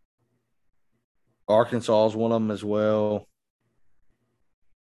 Arkansas is one of them as well.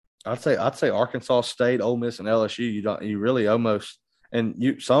 I'd say Arkansas State, Ole Miss, and LSU. You really almost,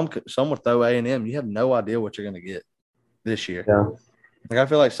 and some would throw A&M. You have no idea what you're going to get this year. Yeah. Like I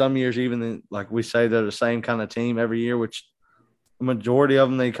feel like some years, even like we say they're the same kind of team every year, which the majority of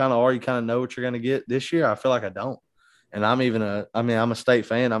them they kind of are. You kind of know what you're going to get. This year, I feel like I don't. And I'm a State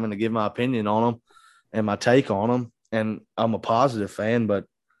fan. I'm going to give my opinion on them and my take on them, and I'm a positive fan, but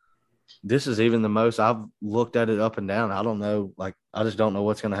this is even the most I've looked at it up and down. I don't know. Like, I just don't know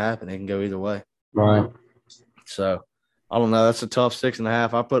what's going to happen. It can go either way. Right. So, I don't know. That's a tough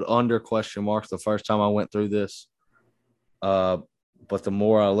 6.5. I put under question marks the first time I went through this. But the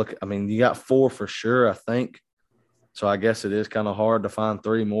more I look, I mean, you got 4 for sure, I think. So I guess it is kind of hard to find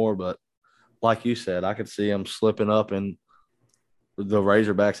 3 more. But like you said, I could see them slipping up and the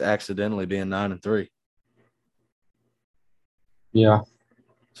Razorbacks accidentally being 9-3. Yeah.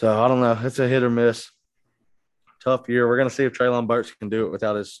 So I don't know. It's a hit or miss. Tough year. We're going to see if Traylon Burks can do it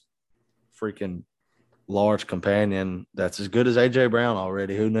without his freaking large companion that's as good as A.J. Brown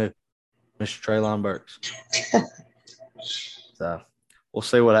already. Who knew? Mr. Traylon Burks. So we'll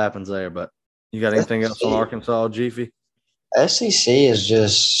see what happens there. But you got anything else on Arkansas, Geefy? SEC is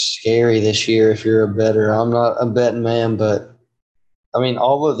just scary this year if you're a bettor. I'm not a betting man, but, I mean,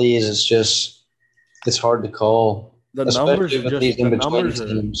 all of these, it's hard to call. The numbers especially with these in-between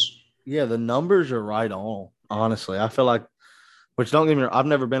teams. Yeah, the numbers are right on, honestly. I feel like, which don't get me wrong, I've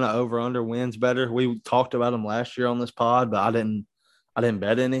never been an over-under wins better. We talked about them last year on this pod, but I didn't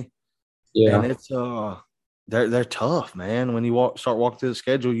bet any. Yeah. And it's they're tough, man. When you start walking through the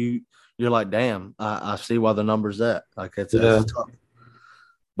schedule, you're like, damn, I see why the number's that. Like it's tough.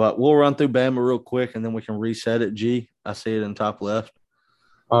 But we'll run through Bama real quick, and then we can reset it. G, I see it in top left.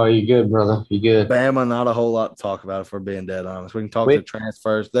 Oh, you good, brother? You good? Bama, not a whole lot to talk about if we're being dead honest. We can talk to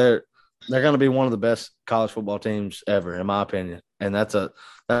transfers. They're going to be one of the best college football teams ever, in my opinion. And that's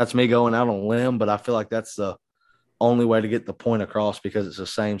me going out on a limb, but I feel like that's the only way to get the point across because it's the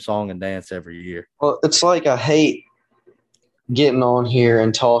same song and dance every year. Well, it's like I hate getting on here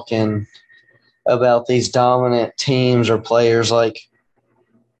and talking about these dominant teams or players. Like,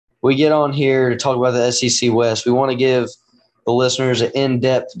 we get on here to talk about the SEC West. We want to give the listeners an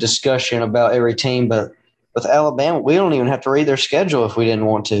in-depth discussion about every team, but with Alabama, we don't even have to read their schedule if we didn't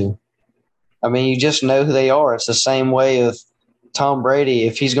want to. I mean, you just know who they are. It's the same way with Tom Brady.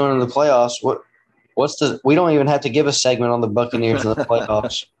 If he's going to the playoffs, we don't even have to give a segment on the Buccaneers in the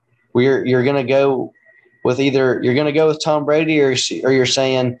playoffs. You're going to go with Tom Brady, or you're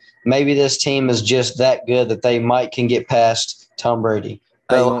saying maybe this team is just that good that they can get past Tom Brady.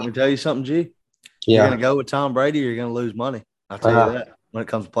 Hey, you want me to tell you something, G? Yeah. You're going to go with Tom Brady or you're going to lose money. I'll tell you that when it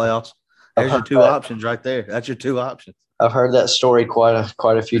comes to playoffs. There's your 2 options right there. That's your 2 options. I've heard that story quite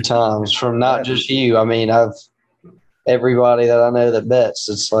a few times from not just you. I mean, everybody that I know that bets.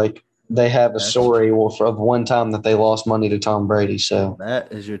 It's like they have a story of one time that they lost money to Tom Brady. So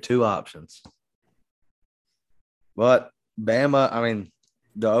that is your 2 options. But Bama, I mean,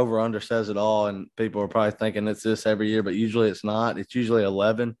 the over-under says it all, and people are probably thinking it's this every year, but usually it's not. It's usually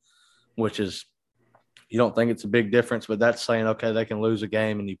 11, which is you don't think it's a big difference, but that's saying, okay, they can lose a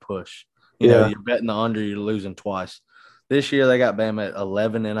game and you push. You know, you're betting the under, you're losing twice. This year they got Bama at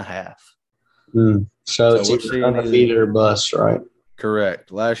 11.5. So it's either undefeated or bust, right?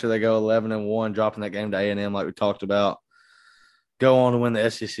 Correct. Last year they go 11-1, dropping that game to A&M like we talked about. Go on to win the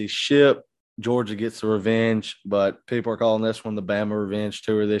SEC ship. Georgia gets the revenge, but people are calling this one the Bama Revenge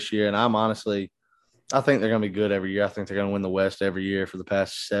Tour this year. And I think they're going to be good every year. I think they're going to win the West every year for the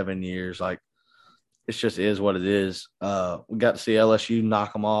past 7 years. Like, it just is what it is. We got to see LSU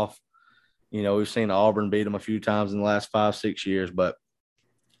knock them off. You know, we've seen Auburn beat them a few times in the last 5-6 years, but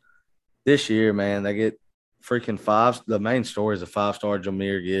this year, man, they get freaking 5. The main story is a 5-star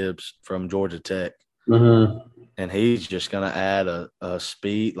Jahmyr Gibbs from Georgia Tech. Mm-hmm. And he's just going to add a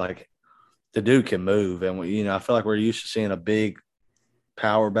speed. Like, the dude can move. And, I feel like we're used to seeing a big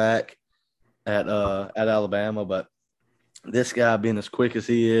power back at Alabama, but this guy being as quick as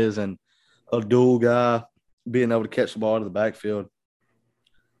he is and a dual guy being able to catch the ball out of the backfield,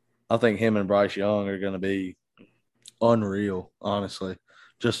 I think him and Bryce Young are going to be unreal, honestly.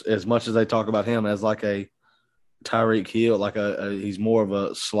 Just as much as they talk about him as like a Tyreek Hill, like he's more of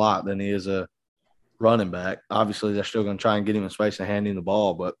a slot than he is a running back. Obviously, they're still going to try and get him in space and hand him the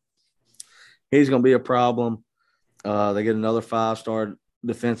ball, but he's going to be a problem. They get another 5-star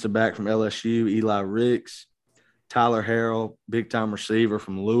defensive back from LSU, Eli Ricks. Tyler Harrell, big-time receiver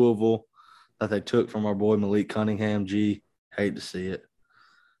from Louisville that they took from our boy Malik Cunningham. Hate to see it.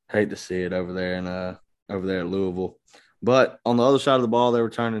 Hate to see it over there at Louisville. But on the other side of the ball, they were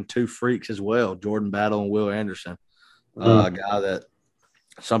turning 2 freaks as well, Jordan Battle and Will Anderson, a guy that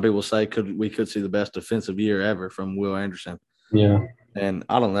some people say we could see the best defensive year ever from Will Anderson. Yeah. And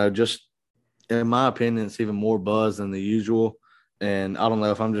I don't know, just in my opinion, it's even more buzz than the usual. And I don't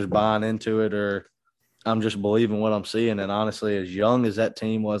know if I'm just buying into it or I'm just believing what I'm seeing. And honestly, as young as that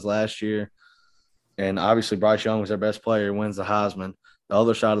team was last year, and obviously Bryce Young was their best player, wins the Heisman. The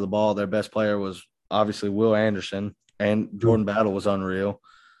other side of the ball, their best player was obviously Will Anderson, and Jordan Battle was unreal.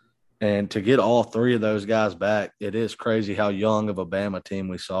 And to get all three of those guys back, it is crazy how young of a Bama team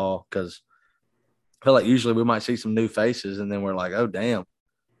we saw, because I feel like usually we might see some new faces and then we're like, oh, damn,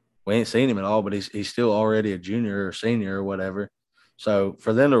 we ain't seen him at all, but he's still already a junior or senior or whatever. So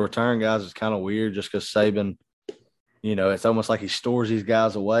for them to return guys is kind of weird, just because Saban, it's almost like he stores these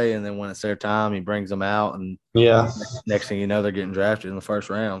guys away, and then when it's their time, he brings them out, and Yeah. next thing you know, they're getting drafted in the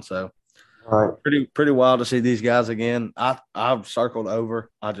first round. So All right. pretty wild to see these guys again. I've circled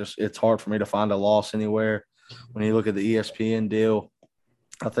over. It's hard for me to find a loss anywhere. When you look at the ESPN deal,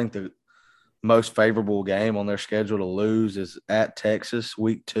 I think the most favorable game on their schedule to lose is at Texas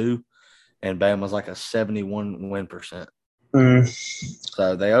week 2, and Bama's like a 71 win percent.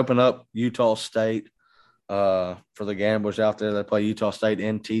 So they open up Utah State. For the gamblers out there, they play Utah State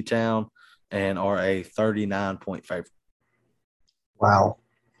in T-Town and are a 39-point favorite. Wow.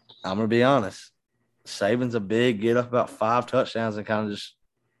 I'm going to be honest. Saban's a big get up about 5 touchdowns and kind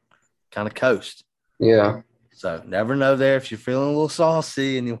of coast. Yeah. So never know there if you're feeling a little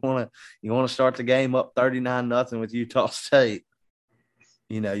saucy and you want to start the game up 39-0 with Utah State.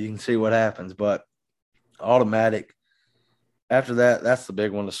 You can see what happens, but automatic. After that, that's the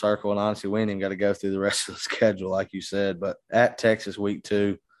big one to circle. And honestly, we ain't even got to go through the rest of the schedule, like you said. But at Texas week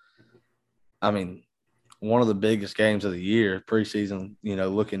 2, I mean, one of the biggest games of the year, preseason,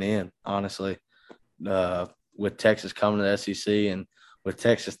 looking in, honestly, with Texas coming to the SEC and with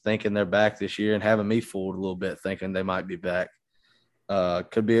Texas thinking they're back this year and having me fooled a little bit thinking they might be back.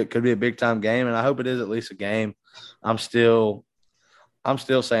 Could be a big-time game, and I hope it is at least a game. I'm still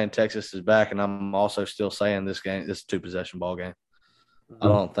saying Texas is back, and I'm also still saying this is a 2-possession ball game. I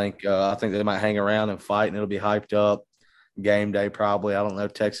don't think I think they might hang around and fight, and it'll be hyped up. Game day probably. I don't know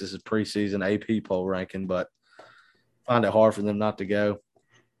Texas's preseason AP poll ranking, but find it hard for them not to go.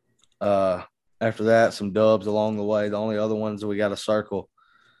 After that, some dubs along the way. The only other ones that we got to circle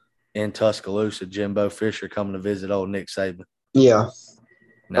in Tuscaloosa, Jimbo Fisher coming to visit old Nick Saban. Yeah.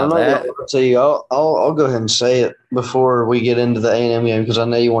 Now I'm not going to tell you. I'll go ahead and say it before we get into the A&M game, because I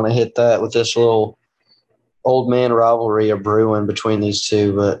know you want to hit that with this little old man rivalry of brewing between these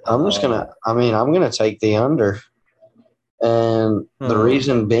two. But I'm just going to – I'm going to take the under. And the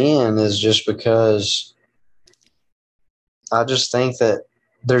reason being is just because I just think that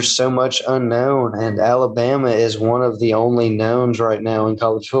there's so much unknown, and Alabama is one of the only knowns right now in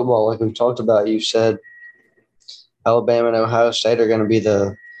college football. Like we've talked about, you said Alabama and Ohio State are going to be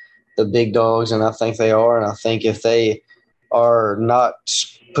the big dogs, and I think they are. And I think if they are not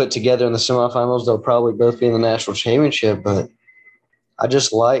put together in the semifinals, they'll probably both be in the national championship. But I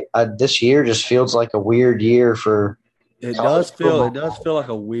just this year just feels like a weird year for – It does feel like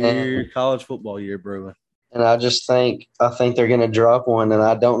a weird college football year brewing. And I think they're going to drop one, and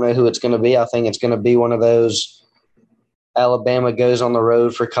I don't know who it's going to be. I think it's going to be one of those Alabama goes on the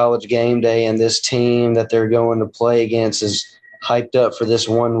road for college game day, and this team that they're going to play against is hyped up for this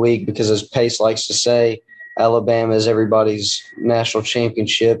 1 week because, as Pace likes to say, Alabama is everybody's national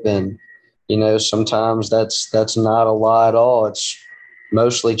championship. And, sometimes that's not a lie at all. It's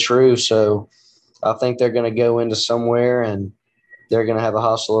mostly true. So I think they're going to go into somewhere and they're going to have a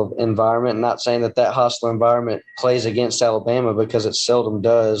hostile environment. I'm not saying that hostile environment plays against Alabama, because it seldom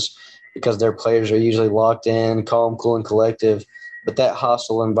does, because their players are usually locked in, calm, cool, and collective. But that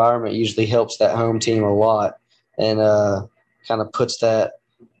hostile environment usually helps that home team a lot, and kind of puts that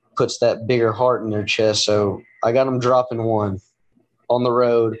bigger heart in their chest. So I got them dropping one on the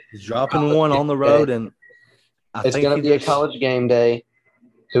road. He's dropping one on the road, and it's going to be a college game day.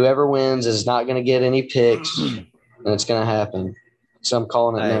 Whoever wins is not going to get any picks, and it's going to happen. So I'm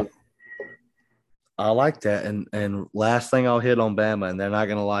calling it now. I like that. And last thing I'll hit on Bama, and they're not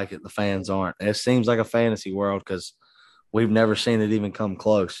going to like it. The fans aren't. It seems like a fantasy world because we've never seen it even come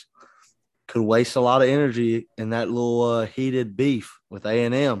close. Could waste a lot of energy in that little heated beef with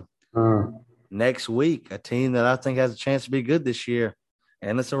A&M. Next week, a team that I think has a chance to be good this year,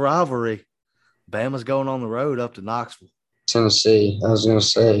 and it's a rivalry. Bama's going on the road up to Knoxville. Tennessee, I was going to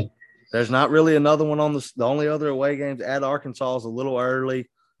say. There's not really another one on the only other away games at Arkansas is a little early,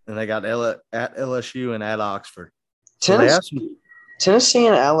 and they got at LSU and at Oxford. Tennessee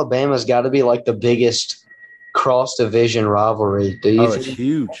and Alabama's got to be like the biggest cross-division rivalry. Do you think? It's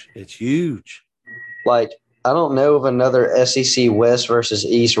huge. It's huge. Like, I don't know of another SEC West versus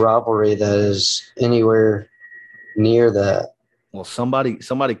East rivalry that is anywhere near that. Well, somebody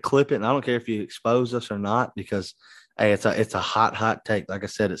clip it, and I don't care if you expose us or not, because – hey, it's a hot take. Like I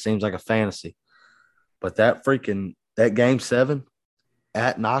said, it seems like a fantasy. But that game 7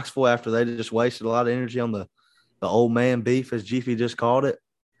 at Knoxville, after they just wasted a lot of energy on the old man beef, as Geefy just called it,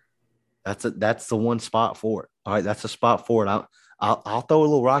 that's the one spot for it. All right, that's a spot for it. I'll throw a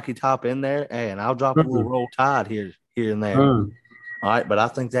little Rocky Top in there, and I'll drop a little Roll Tide here and there. Mm. All right, but I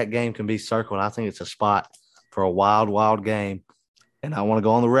think that game can be circled. I think it's a spot for a wild, wild game. And I want to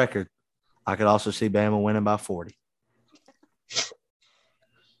go on the record. I could also see Bama winning by 40.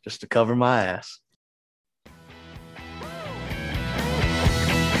 Just to cover my ass.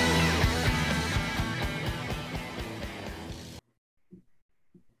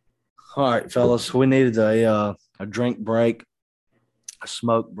 All right, fellas, we needed a drink break, a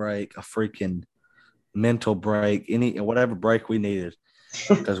smoke break, a freaking mental break, whatever break we needed,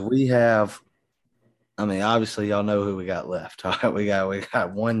 because we have. I mean, obviously, y'all know who we got left. All right, we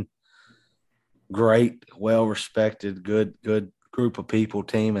got one great, well-respected, good group of people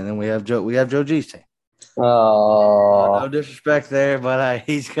team, and then we have Joe G's team. Oh, No disrespect there, but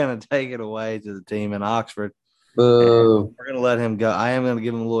he's gonna take it away to the team in Oxford. boo. We're gonna let him go. I am gonna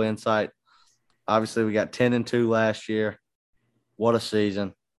give him a little insight. Obviously, we got 10-2 last year. What a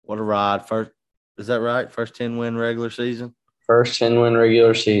season! What a ride! Is that right? First 10-win regular season. First 10-win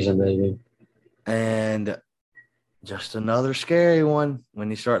regular season, baby. And just another scary one when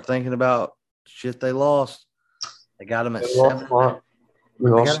you start thinking about shit they lost. They got them at We lost a lot. We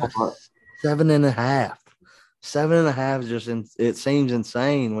lost a lot. 7.5. 7.5 is just it seems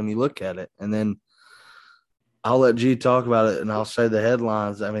insane when you look at it. And then I'll let G talk about it, and I'll say the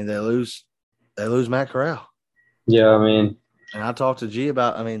headlines. I mean, they lose Matt Corral. Yeah, I mean, and I talked to G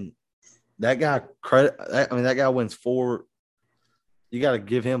about. I mean, that guy that guy wins 4. You got to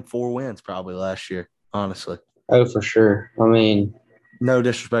give him 4 wins probably last year, honestly. oh, for sure. I mean, no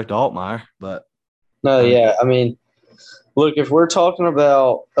disrespect to Altmaier, but no, yeah. I mean, look, if we're talking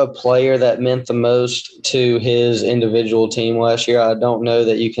about a player that meant the most to his individual team last year, I don't know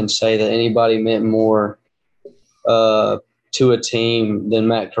that you can say that anybody meant more to a team than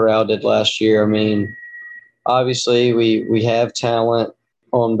Matt Corral did last year. I mean, obviously we have talent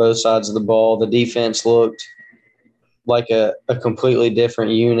on both sides of the ball. The defense looked like a completely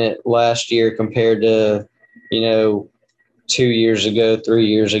different unit last year compared to, 2 years ago, 3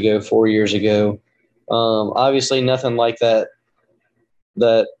 years ago, 4 years ago. Obviously nothing like that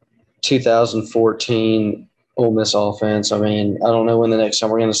 2014 Ole Miss offense. I mean, I don't know when the next time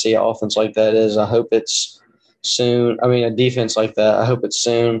we're going to see an offense like that is. I hope it's soon. I mean, a defense like that. I hope it's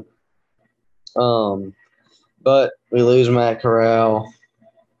soon. But we lose Matt Corral.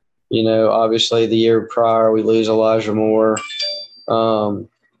 Obviously the year prior we lose Elijah Moore.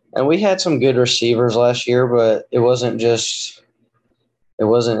 And we had some good receivers last year, but it wasn't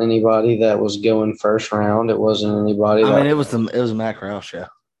anybody that was going first round. It wasn't anybody. It was the Matt Corral show.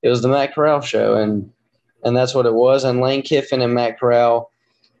 It was the Matt Corral show, and that's what it was. And Lane Kiffin and Matt Corral,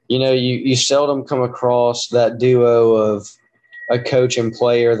 you seldom come across that duo of a coach and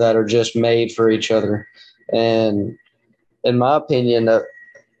player that are just made for each other. And in my opinion,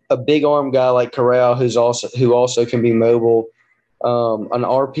 a big arm guy like Corral, who also can be mobile, an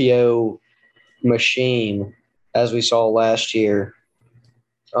RPO machine, as we saw last year.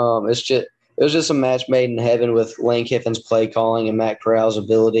 It was just a match made in heaven with Lane Kiffin's play calling and Matt Corral's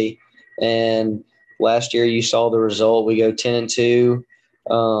ability. And last year you saw the result. We go 10-2.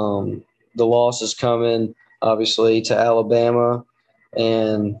 The loss is coming, obviously, to Alabama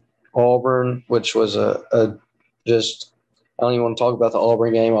and Auburn, which was just – I don't even want to talk about the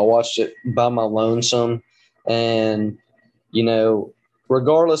Auburn game. I watched it by my lonesome. And,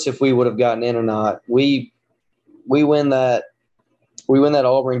 regardless if we would have gotten in or not, we win that. We win that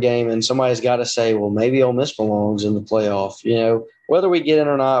Auburn game, and somebody's got to say, well, maybe Ole Miss belongs in the playoff. Whether we get in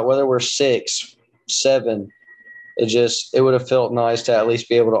or not, whether we're 6, 7, it would have felt nice to at least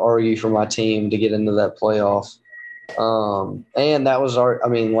be able to argue for my team to get into that playoff. And that was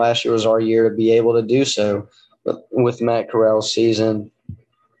last year was our year to be able to do so with Matt Corral's season.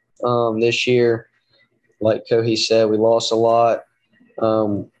 This year, like Cohea said, we lost a lot.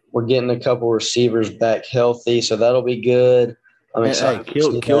 We're getting a couple receivers back healthy, so that'll be good. I'm excited.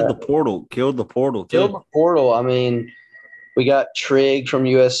 Killed the portal. Killed the portal. Killed the portal. I mean, we got Trigg from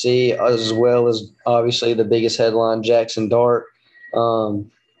USC, as well as obviously the biggest headline, Jackson Dart. I'll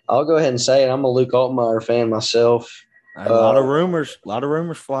go ahead and say it. I'm a Luke Altmaier fan myself. A lot of rumors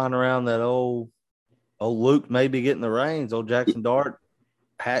flying around that old Luke may be getting the reins. Old Jackson Dart,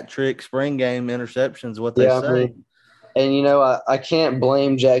 hat trick, spring game interceptions. What they say. I mean, and, I can't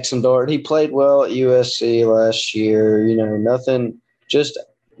blame Jackson Dart. He played well at USC last year.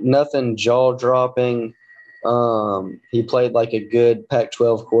 Nothing jaw-dropping. He played like a good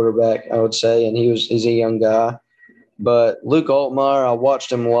Pac-12 quarterback, I would say, and he's a young guy. But Luke Altmaier, I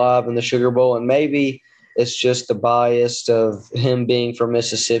watched him live in the Sugar Bowl, and maybe it's just the bias of him being from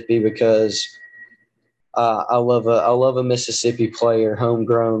Mississippi because I love a Mississippi player,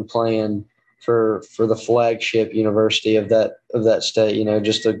 homegrown, playing for the flagship university of that state. You know,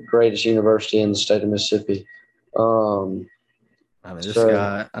 just the greatest university in the state of Mississippi. I mean, this So,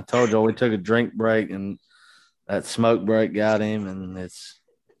 guy, I told you, we took a drink break and that smoke break got him, and it's.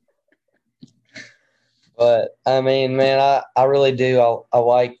 but I mean, man, I really do. I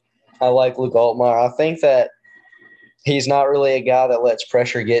like Luke Altmaier. I think that he's not really a guy that lets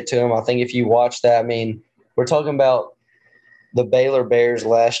pressure get to him. I think if you watch that, I mean, we're talking about the Baylor Bears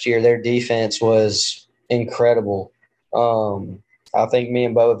last year. Their defense was incredible. I think me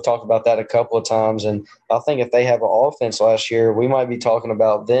and Bo have talked about that a couple of times, and I think if they have an offense last year, we might be talking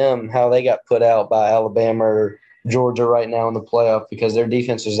about them, how they got put out by Alabama or Georgia right now in the playoff because their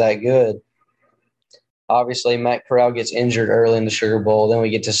defense is that good. Obviously, Matt Corral gets injured early in the Sugar Bowl. Then we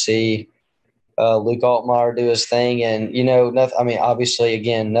get to see Luke Altmaier do his thing. And, you know, nothing, I mean, obviously,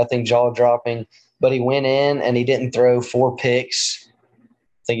 again, nothing jaw-dropping, but he went in and he didn't throw 4 picks.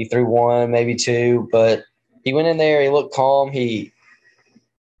 I think he threw 1, maybe 2, but he went in there. He looked calm. I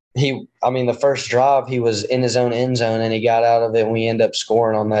mean, the first drive, he was in his own end zone and he got out of it and we end up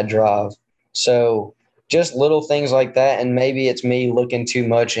scoring on that drive. So just little things like that. And maybe it's me looking too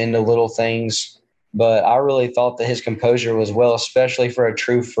much into little things, but I really thought that his composure was well, especially for a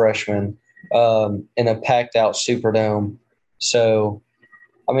true freshman in a packed out Superdome. So,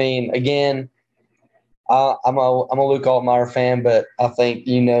 I mean, again, I'm a Luke Altmaier fan, but I think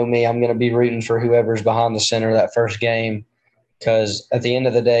you know me. I'm going to be rooting for whoever's behind the center that first game. Because at the end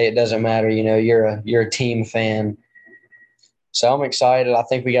of the day, it doesn't matter. You know, you're a team fan. So I'm excited. I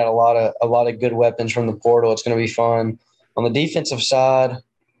think we got a lot of good weapons from the portal. It's going to be fun. On the defensive side,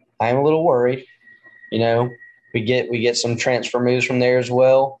 I am a little worried. You know, we get some transfer moves from there as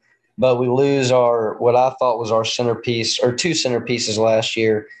well, but we lose our what I thought was our centerpiece or 2 centerpieces last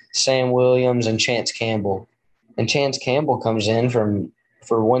year, Sam Williams and Chance Campbell. And Chance Campbell comes in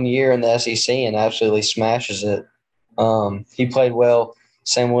for 1 year in the SEC and absolutely smashes it. He played well.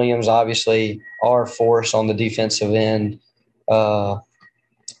 Sam Williams, obviously, our force on the defensive end. So,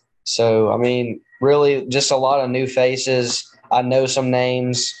 I mean, really just a lot of new faces. I know some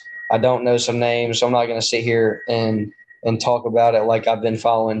names. I don't know some names, so I'm not going to sit here and talk about it like I've been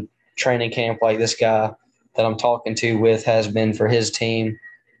following training camp like this guy that I'm talking to with has been for his team.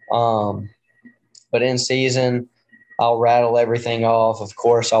 But in season, I'll rattle everything off. Of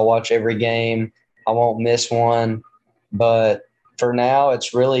course, I'll watch every game. I won't miss one. But for now,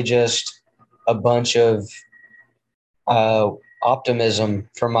 it's really just a bunch of optimism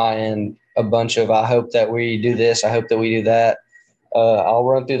from my end, a bunch of I hope that we do this, I hope that we do that. I'll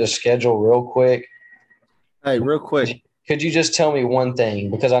run through the schedule real quick. Hey, real quick. Could you just tell me one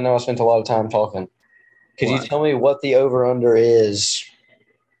thing? Because I know I spent a lot of time talking. Could you What? tell me what the over-under is,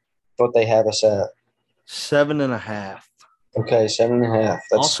 what they have us at? 7.5. Okay, 7.5.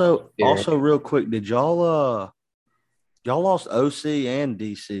 That's Also, real quick, did y'all lost OC and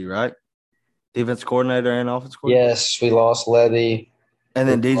DC, right? Defense coordinator and offense coordinator. yes, we lost Levy. And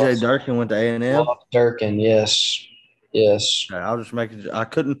then We DJ lost- Durkin went to A&M. Lost Durkin, yes. Okay, I'll just make it.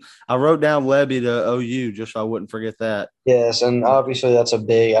 I wrote down Levy to OU just so I wouldn't forget that. Yes, and obviously that's a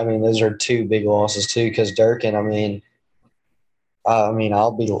big. I mean, those are 2 big losses too. Because Durkin, I mean,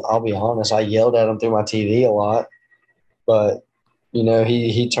 I'll be honest. I yelled at him through my TV a lot, but you know,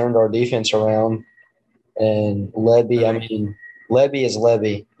 he turned our defense around. And Levy, I mean, Levy is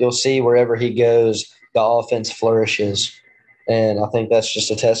Levy. You'll see wherever he goes, the offense flourishes, and I think that's just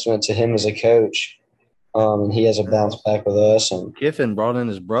a testament to him as a coach. And he has a bounce back with us. And Kiffin brought in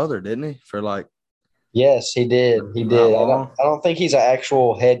his brother, didn't he? For like, yes, he did. He did. long. I don't think he's an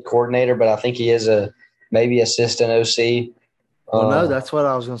actual head coordinator, but I think he is a maybe assistant OC. well, no, that's what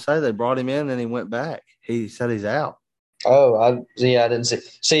I was going to say. They brought him in and he went back. He said he's out. I didn't see.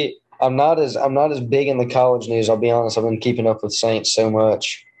 See, I'm not as big in the college news. I'll be honest. I've been keeping up with Saints so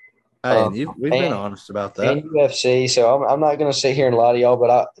much. Hey, and we've been honest about that. And UFC, so I'm not going to sit here and lie to y'all,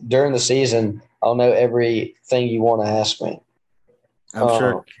 but during the season, I'll know everything you want to ask me. I'm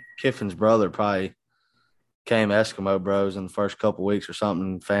sure Kiffin's brother probably came Eskimo Bros in the first couple weeks or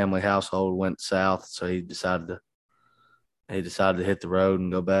something. Family household went south, so he decided to hit the road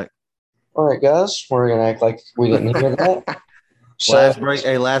and go back. All right, guys, we're going to act like we didn't hear that. So,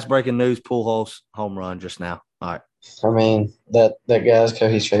 last breaking news: Pujols home run just now. All right. I mean, that guy's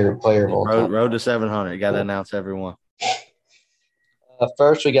Cody's favorite player of all time. Road to 700. Got to announce everyone.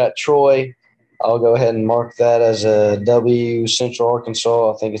 First, we got Troy. I'll go ahead and mark that as a W. Central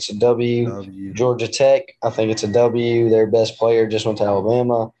Arkansas, I think it's a W. Georgia Tech, I think it's a W. Their best player just went to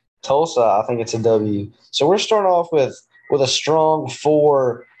Alabama. Tulsa, I think it's a W. So we're starting off with a strong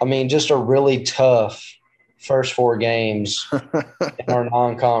 4. I mean, just a really tough first 4 games in our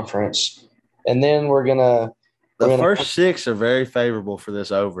non-conference, and then we're gonna. The first 6 are very favorable for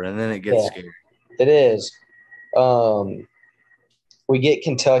this over, and then it gets scary. It is. We get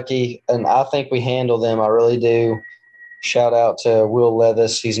Kentucky, and I think we handle them. I really do. Shout out to Will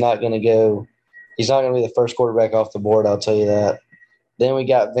Levis. He's not going to be the first quarterback off the board, I'll tell you that. Then we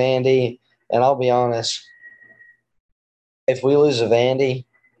got Vandy, and I'll be honest, if we lose to Vandy,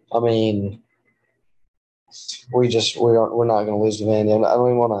 I mean, we're not going to lose to Vandy. I don't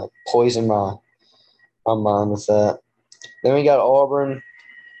even want to poison my mind with that. Then we got Auburn.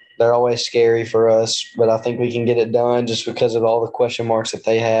 They're always scary for us, but I think we can get it done just because of all the question marks that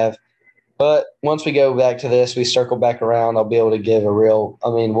they have. But once we go back to this, we circle back around, I'll be able to give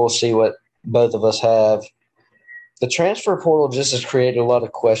we'll see what both of us have. The transfer portal just has created a lot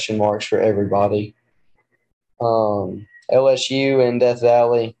of question marks for everybody. LSU and Death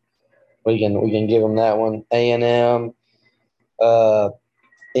Valley, we can give them that one. A&M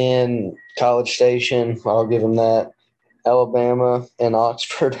in College Station, I'll give them that. Alabama and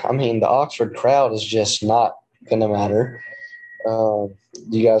Oxford. I mean, the Oxford crowd is just not going to matter.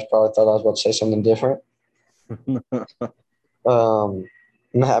 You guys probably thought I was about to say something different.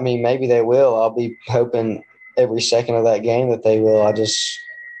 I mean, maybe they will. I'll be hoping every second of that game that they will.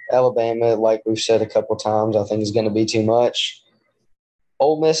 Alabama, like we've said a couple times, I think is going to be too much.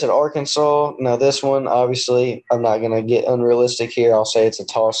 Ole Miss at Arkansas. Now, this one, obviously, I'm not going to get unrealistic here. I'll say it's a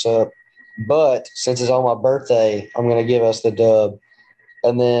toss-up. But since it's on my birthday, I'm going to give us the dub.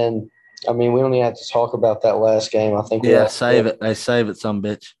 And then, I mean, we don't even have to talk about that last game. I think save it. They save it, some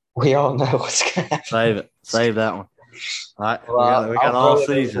bitch. We all know what's going to happen. Save it. Save that one. All right. Well, we got all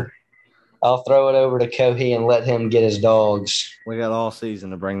season. I'll throw it over to Cohea and let him get his dogs. We got all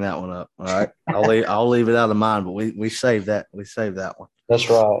season to bring that one up. All right. I'll leave it out of mine, but we saved that. We saved that one. That's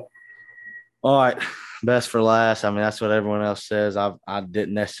right. All right. Best for last. I mean, that's what everyone else says. I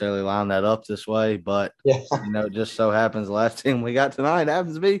didn't necessarily line that up this way, but it just so happens the last team we got tonight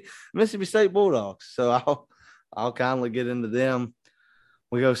happens to be Mississippi State Bulldogs. So I'll kindly get into them.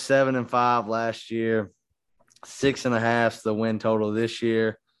 We go 7-5 last year, 6.5 the win total this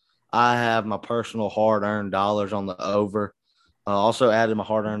year. I have my personal hard-earned dollars on the over. I also added my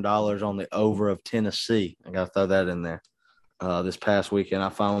hard-earned dollars on the over of Tennessee. I got to throw that in there. This past weekend, I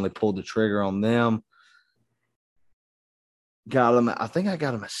finally pulled the trigger on them. Got them. I think I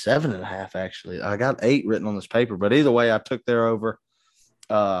got them at 7.5. Actually, I got 8 written on this paper, but either way, I took their over.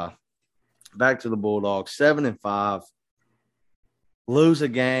 Back to the Bulldogs, 7-5. Lose a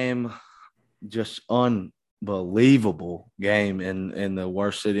game, just unbelievable game in the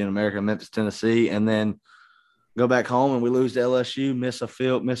worst city in America, Memphis, Tennessee, and then go back home and we lose to LSU. Miss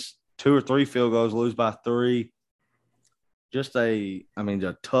 2 or 3 field goals, lose by 3. Just a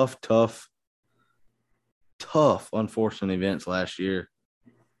tough, unfortunate events last year.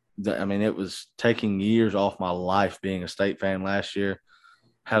 I mean, it was taking years off my life being a State fan last year.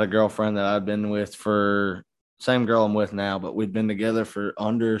 Had a girlfriend that I'd been with for – same girl I'm with now, but we'd been together for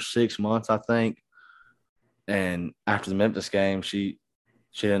under 6 months, I think. And after the Memphis game, she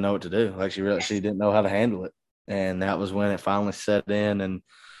didn't know what to do. Like, she didn't know how to handle it. And that was when it finally set in, and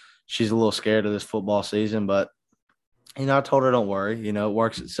she's a little scared of this football season. But, I told her don't worry. It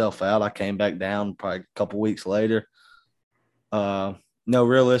works itself out. I came back down probably a couple weeks later. No,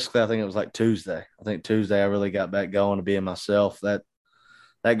 realistically, I think it was like Tuesday. I think Tuesday I really got back going to being myself. That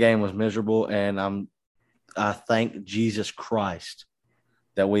game was miserable, and I thank Jesus Christ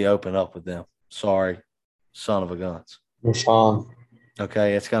that we open up with them. Sorry, son of a guns. You're fine.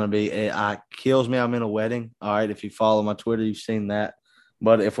 Okay, it's going to be – it kills me. I'm in a wedding. All right, if you follow my Twitter, you've seen that.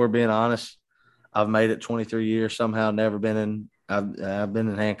 But if we're being honest, I've made it 23 years, somehow never been in – I've been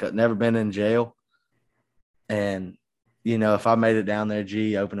in handcuffs, never been in jail. And, if I made it down there,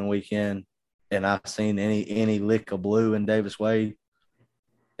 opening weekend, and I've seen any lick of blue in Davis Wade,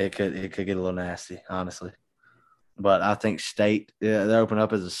 it could get a little nasty, honestly. But I think State, they're opening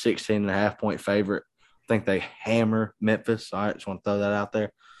up as a 16.5-point favorite. I think they hammer Memphis. All right, just want to throw that out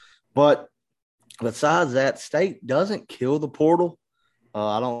there. But besides that, State doesn't kill the portal.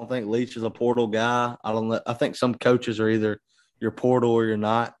 I don't think Leach is a portal guy. I think some coaches are either you're portal or you're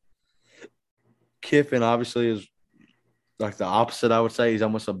not. Kiffin obviously is like the opposite, I would say. He's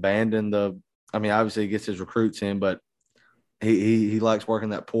almost abandoned obviously he gets his recruits in, but he likes working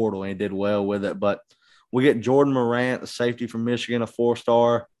that portal, and he did well with it. But we get Jordan Morant, the safety from Michigan, a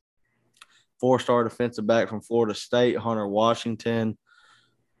 4-star defensive back from Florida State, Hunter Washington,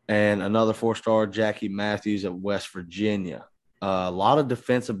 and another 4-star, Jackie Matthews of West Virginia. A lot of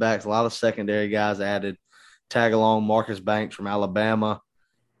defensive backs, a lot of secondary guys added. Tag along Marcus Banks from Alabama,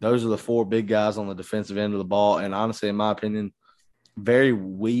 Those are the four big guys on the defensive end of the ball. And honestly, in my opinion, very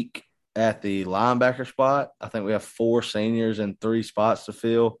weak at the linebacker spot. I think we have 4 seniors and 3 spots to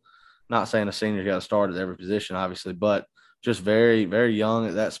fill. Not saying a senior's got to start at every position, obviously, but just very, very young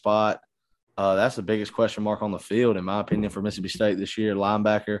at that spot. That's the biggest question mark on the field, in my opinion, for Mississippi State this year.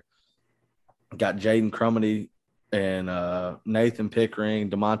 Linebacker got Jaden Crumity and Nathan Pickering,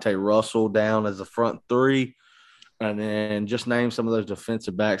 DeMonte Russell down as the front 3. And then just name some of those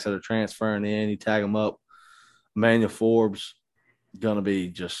defensive backs that are transferring in. You tag them up. Emmanuel Forbes going to be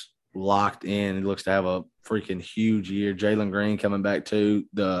just locked in. He looks to have a freaking huge year. Jalen Green coming back too,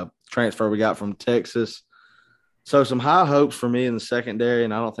 the transfer we got from Texas. So some high hopes for me in the secondary,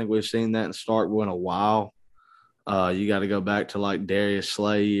 and I don't think we've seen that in Starkville in a while. You got to go back to like Darius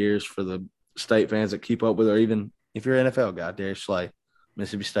Slay years for the State fans that keep up with, or even if you're an NFL guy, Darius Slay,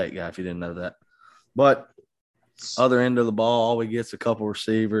 Mississippi State guy, if you didn't know that. But other end of the ball, all we get's a couple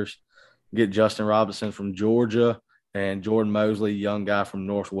receivers. Get Justin Robinson from Georgia and Jordan Mosley, young guy from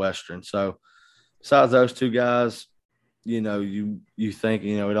Northwestern. So besides those 2 guys, you think,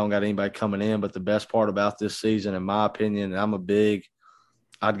 we don't got anybody coming in, but the best part about this season, in my opinion, and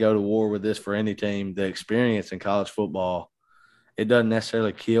I'd go to war with this for any team, the experience in college football. It doesn't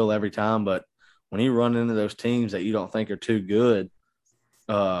necessarily kill every time, but when you run into those teams that you don't think are too good,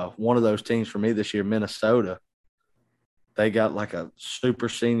 one of those teams for me this year, Minnesota, they got like a super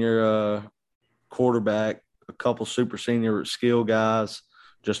senior quarterback, a couple super senior skill guys,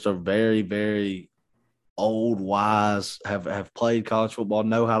 just a very, very old, wise, have played college football,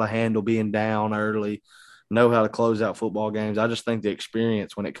 know how to handle being down early, know how to close out football games. I just think the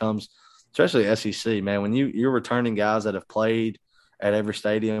experience when it comes, especially SEC, man, when you're returning guys that have played at every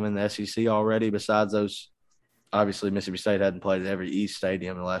stadium in the SEC already, besides those, obviously Mississippi State hadn't played at every East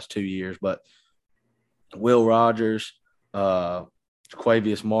stadium in the last 2 years, but Will Rogers,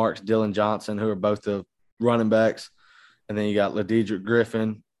 Quavius Marks, Dylan Johnson, who are both the running backs. And then you got LaDedrick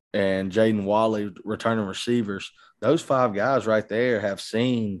Griffin and Jaden Wally returning receivers. Those 5 guys right there have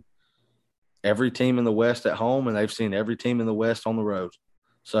seen every team in the West at home, and they've seen every team in the West on the road.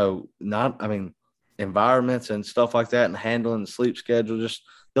 So environments and stuff like that, and handling the sleep schedule, just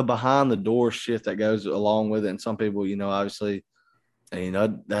the behind the door shit that goes along with it. And some people, obviously,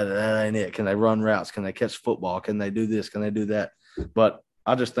 that ain't it. Can they run routes? Can they catch football? Can they do this? Can they do that? But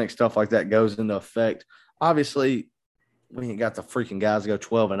I just think stuff like that goes into effect. Obviously, we ain't got the freaking guys to go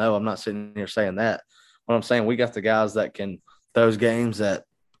 12-0. I'm not sitting here saying that. What I'm saying, we got the guys that can – those games that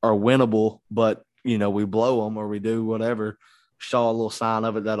are winnable, but, we blow them or we do whatever. Saw a little sign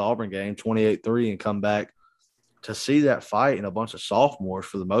of it that Auburn game, 28-3, and come back to see that fight in a bunch of sophomores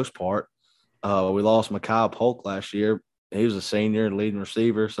for the most part. We lost Micaiah Polk last year. He was a senior and leading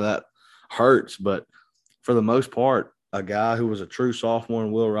receiver, so that hurts. But for the most part, a guy who was a true sophomore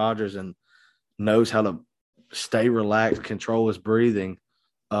in Will Rogers and knows how to stay relaxed, control his breathing.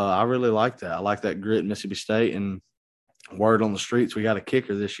 I really like that. I like that grit in Mississippi State. And word on the streets, we got a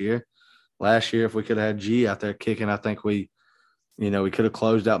kicker this year. Last year, if we could have had G out there kicking, I think we could have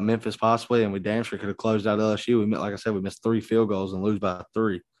closed out Memphis possibly, and we damn sure could have closed out LSU. Like I said, we missed 3 field goals and lose by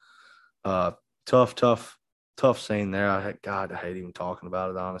 3. Tough scene there. I hate even talking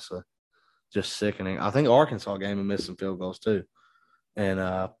about it, honestly. Just sickening. I think Arkansas game we missed some field goals too.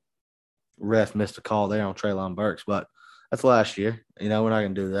 And ref missed a call there on Traylon Burks, but that's last year. We're not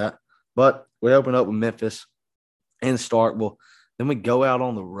going to do that. But we open up with Memphis and Starkville. Then we go out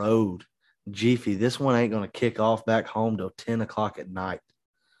on the road. Geefy, this one ain't going to kick off back home till 10 o'clock at night.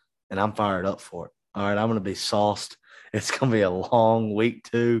 And I'm fired up for it. All right, I'm going to be sauced. It's going to be a long week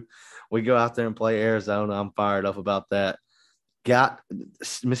too. We go out there and play Arizona. I'm fired up about that.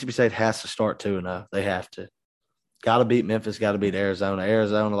 Mississippi State has to start 2-0. They have to. Got to beat Memphis. Got to beat Arizona.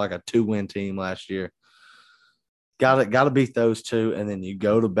 Arizona like a 2-win team last year. Got to beat those 2, and then you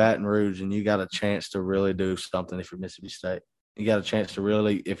go to Baton Rouge and you got a chance to really do something. If you're Mississippi State, you got a chance to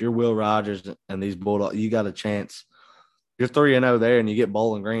really. If you're Will Rogers and these Bulldogs, you got a chance. You're 3-0 there, and you get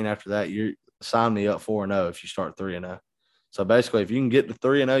Bowling Green after that. You sign me up 4-0 if you start 3-0. So basically, if you can get to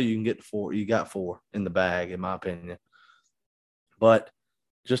 3-0, you can get to 4. You got 4 in the bag, in my opinion. But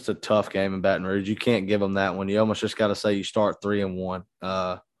just a tough game in Baton Rouge. You can't give them that one. You almost just got to say you start 3-1.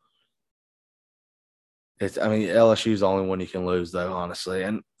 LSU's the only one you can lose, though, honestly.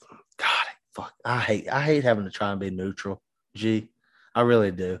 And God, fuck, I hate having to try and be neutral. I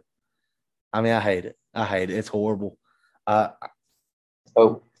really do. I hate it. It's horrible. I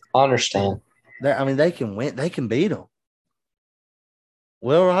understand. They can win. They can beat them.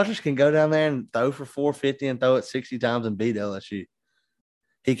 Will Rogers can go down there and throw for 450 and throw it 60 times and beat LSU.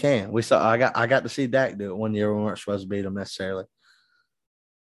 He can. I got to see Dak do it one year. We weren't supposed to beat him necessarily.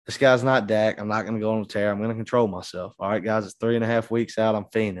 This guy's not Dak. I'm not going to go on a tear. I'm going to control myself. All right, guys. It's 3.5 weeks out. I'm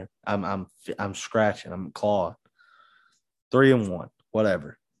fiending. I'm scratching. I'm clawing. 3-1.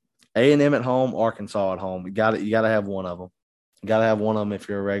 Whatever. A&M at home. Arkansas at home. You got to have one of them. You got to have one of them if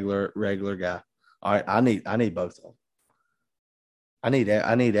you're a regular guy. All right. I need both of them. I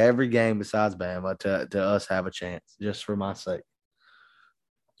need every game besides Bama to us have a chance, just for my sake.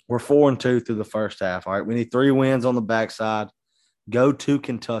 We're 4-2 through the first half. All right. We need 3 wins on the backside. Go to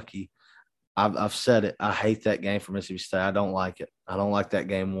Kentucky. I've said it. I hate that game for Mississippi State. I don't like it. I don't like that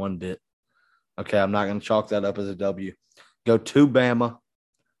game one bit. Okay, I'm not going to chalk that up as a W. Go to Bama.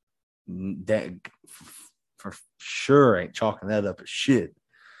 That for sure ain't chalking that up as shit.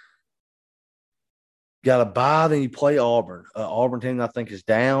 Got to buy, then you play Auburn. Auburn team I think is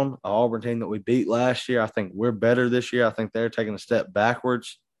down. An Auburn team that we beat last year. I think we're better this year. I think they're taking a step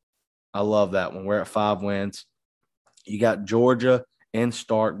backwards. I love that one. We're at 5 wins. You got Georgia in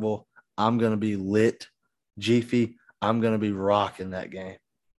Starkville. I'm going to be lit. Geefy, I'm going to be rocking that game.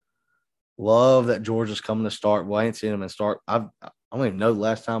 Love that Georgia's coming to Starkville. I ain't seen them in Starkville. I don't even know the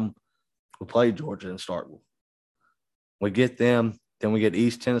last time we played Georgia in Starkville. We get them. Then we get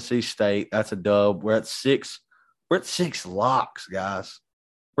East Tennessee State. That's a dub. We're at 6. We're at 6 locks, guys.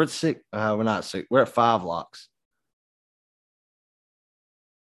 We're at 6. We're not 6. We're at 5 locks.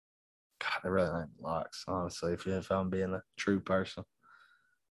 God, they really ain't locks, honestly, if I'm being a true person.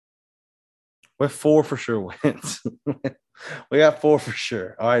 We're 4 for sure wins. We got 4 for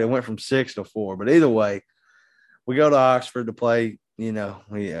sure. All right, it went from 6 to 4. But either way, we go to Oxford to play.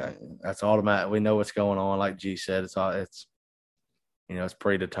 That's automatic. We know what's going on. Like G said, it's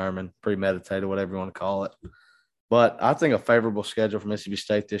predetermined, premeditated, whatever you want to call it. But I think a favorable schedule for Mississippi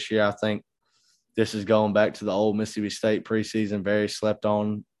State this year. I think this is going back to the old Mississippi State preseason, very slept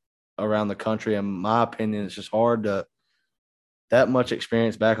on around the country. In my opinion, it's just hard to that much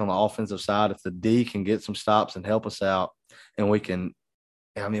experience back on the offensive side. If the D can get some stops and help us out, and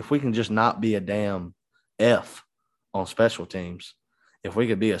if we can just not be a damn F on special teams, if we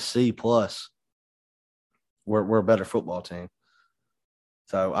could be a C plus, we're a better football team.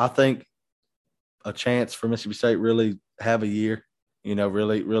 So I think a chance for Mississippi State really have a year,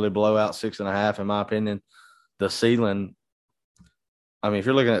 really, really blow out 6.5, in my opinion. The ceiling, if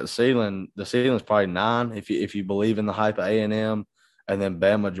you're looking at the ceiling's probably 9 if you believe in the hype of A&M and then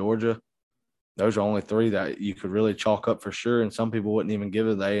Bama, Georgia. Those are only 3 that you could really chalk up for sure, and some people wouldn't even give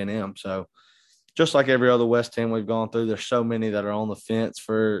it the A&M. So just like every other West team we've gone through, there's so many that are on the fence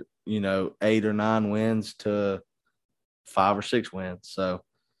for, 8 or 9 wins to 5 or 6 wins. So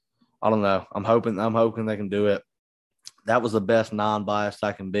I don't know. I'm hoping they can do it. That was the best non-biased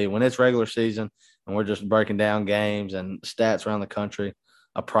I can be. When it's regular season and we're just breaking down games and stats around the country,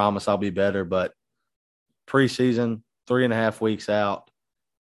 I promise I'll be better. But preseason, 3.5 weeks out,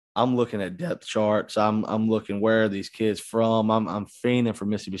 I'm looking at depth charts. I'm looking, where are these kids from? I'm fiending for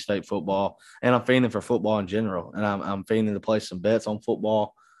Mississippi State football, and I'm fiending for football in general. And I'm fiending to place some bets on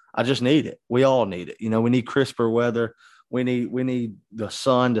football. I just need it. We all need it. We need crisper weather. We need the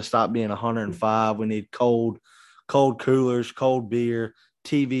sun to stop being 105. We need cold coolers, cold beer,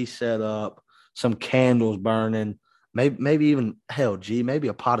 TV set up, some candles burning, maybe even maybe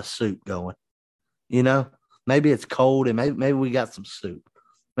a pot of soup going. Maybe it's cold and maybe we got some soup.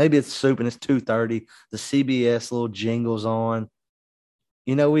 Maybe it's soup and it's 2:30. The CBS little jingles on.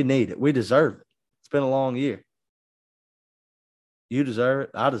 We need it. We deserve it. It's been a long year. You deserve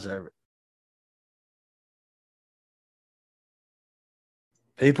it. I deserve it.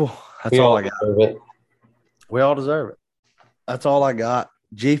 People, that's all I got. We all deserve it. That's all I got.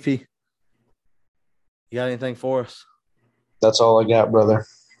 Geefy, you got anything for us? That's all I got, brother.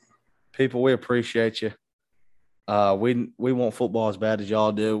 People, we appreciate you. We want football as bad as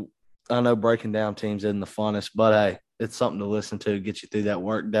y'all do. I know breaking down teams isn't the funnest, but hey, it's something to listen to, get you through that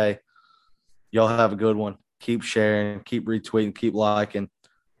work day. Y'all have a good one. Keep sharing, keep retweeting, keep liking.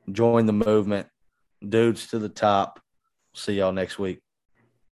 Join the movement. Dudes to the top. See y'all next week.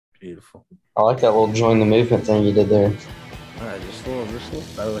 Beautiful. I like that little join the movement thing you did there. All right, just a little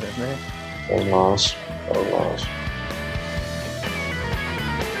throw it in there. Very nice.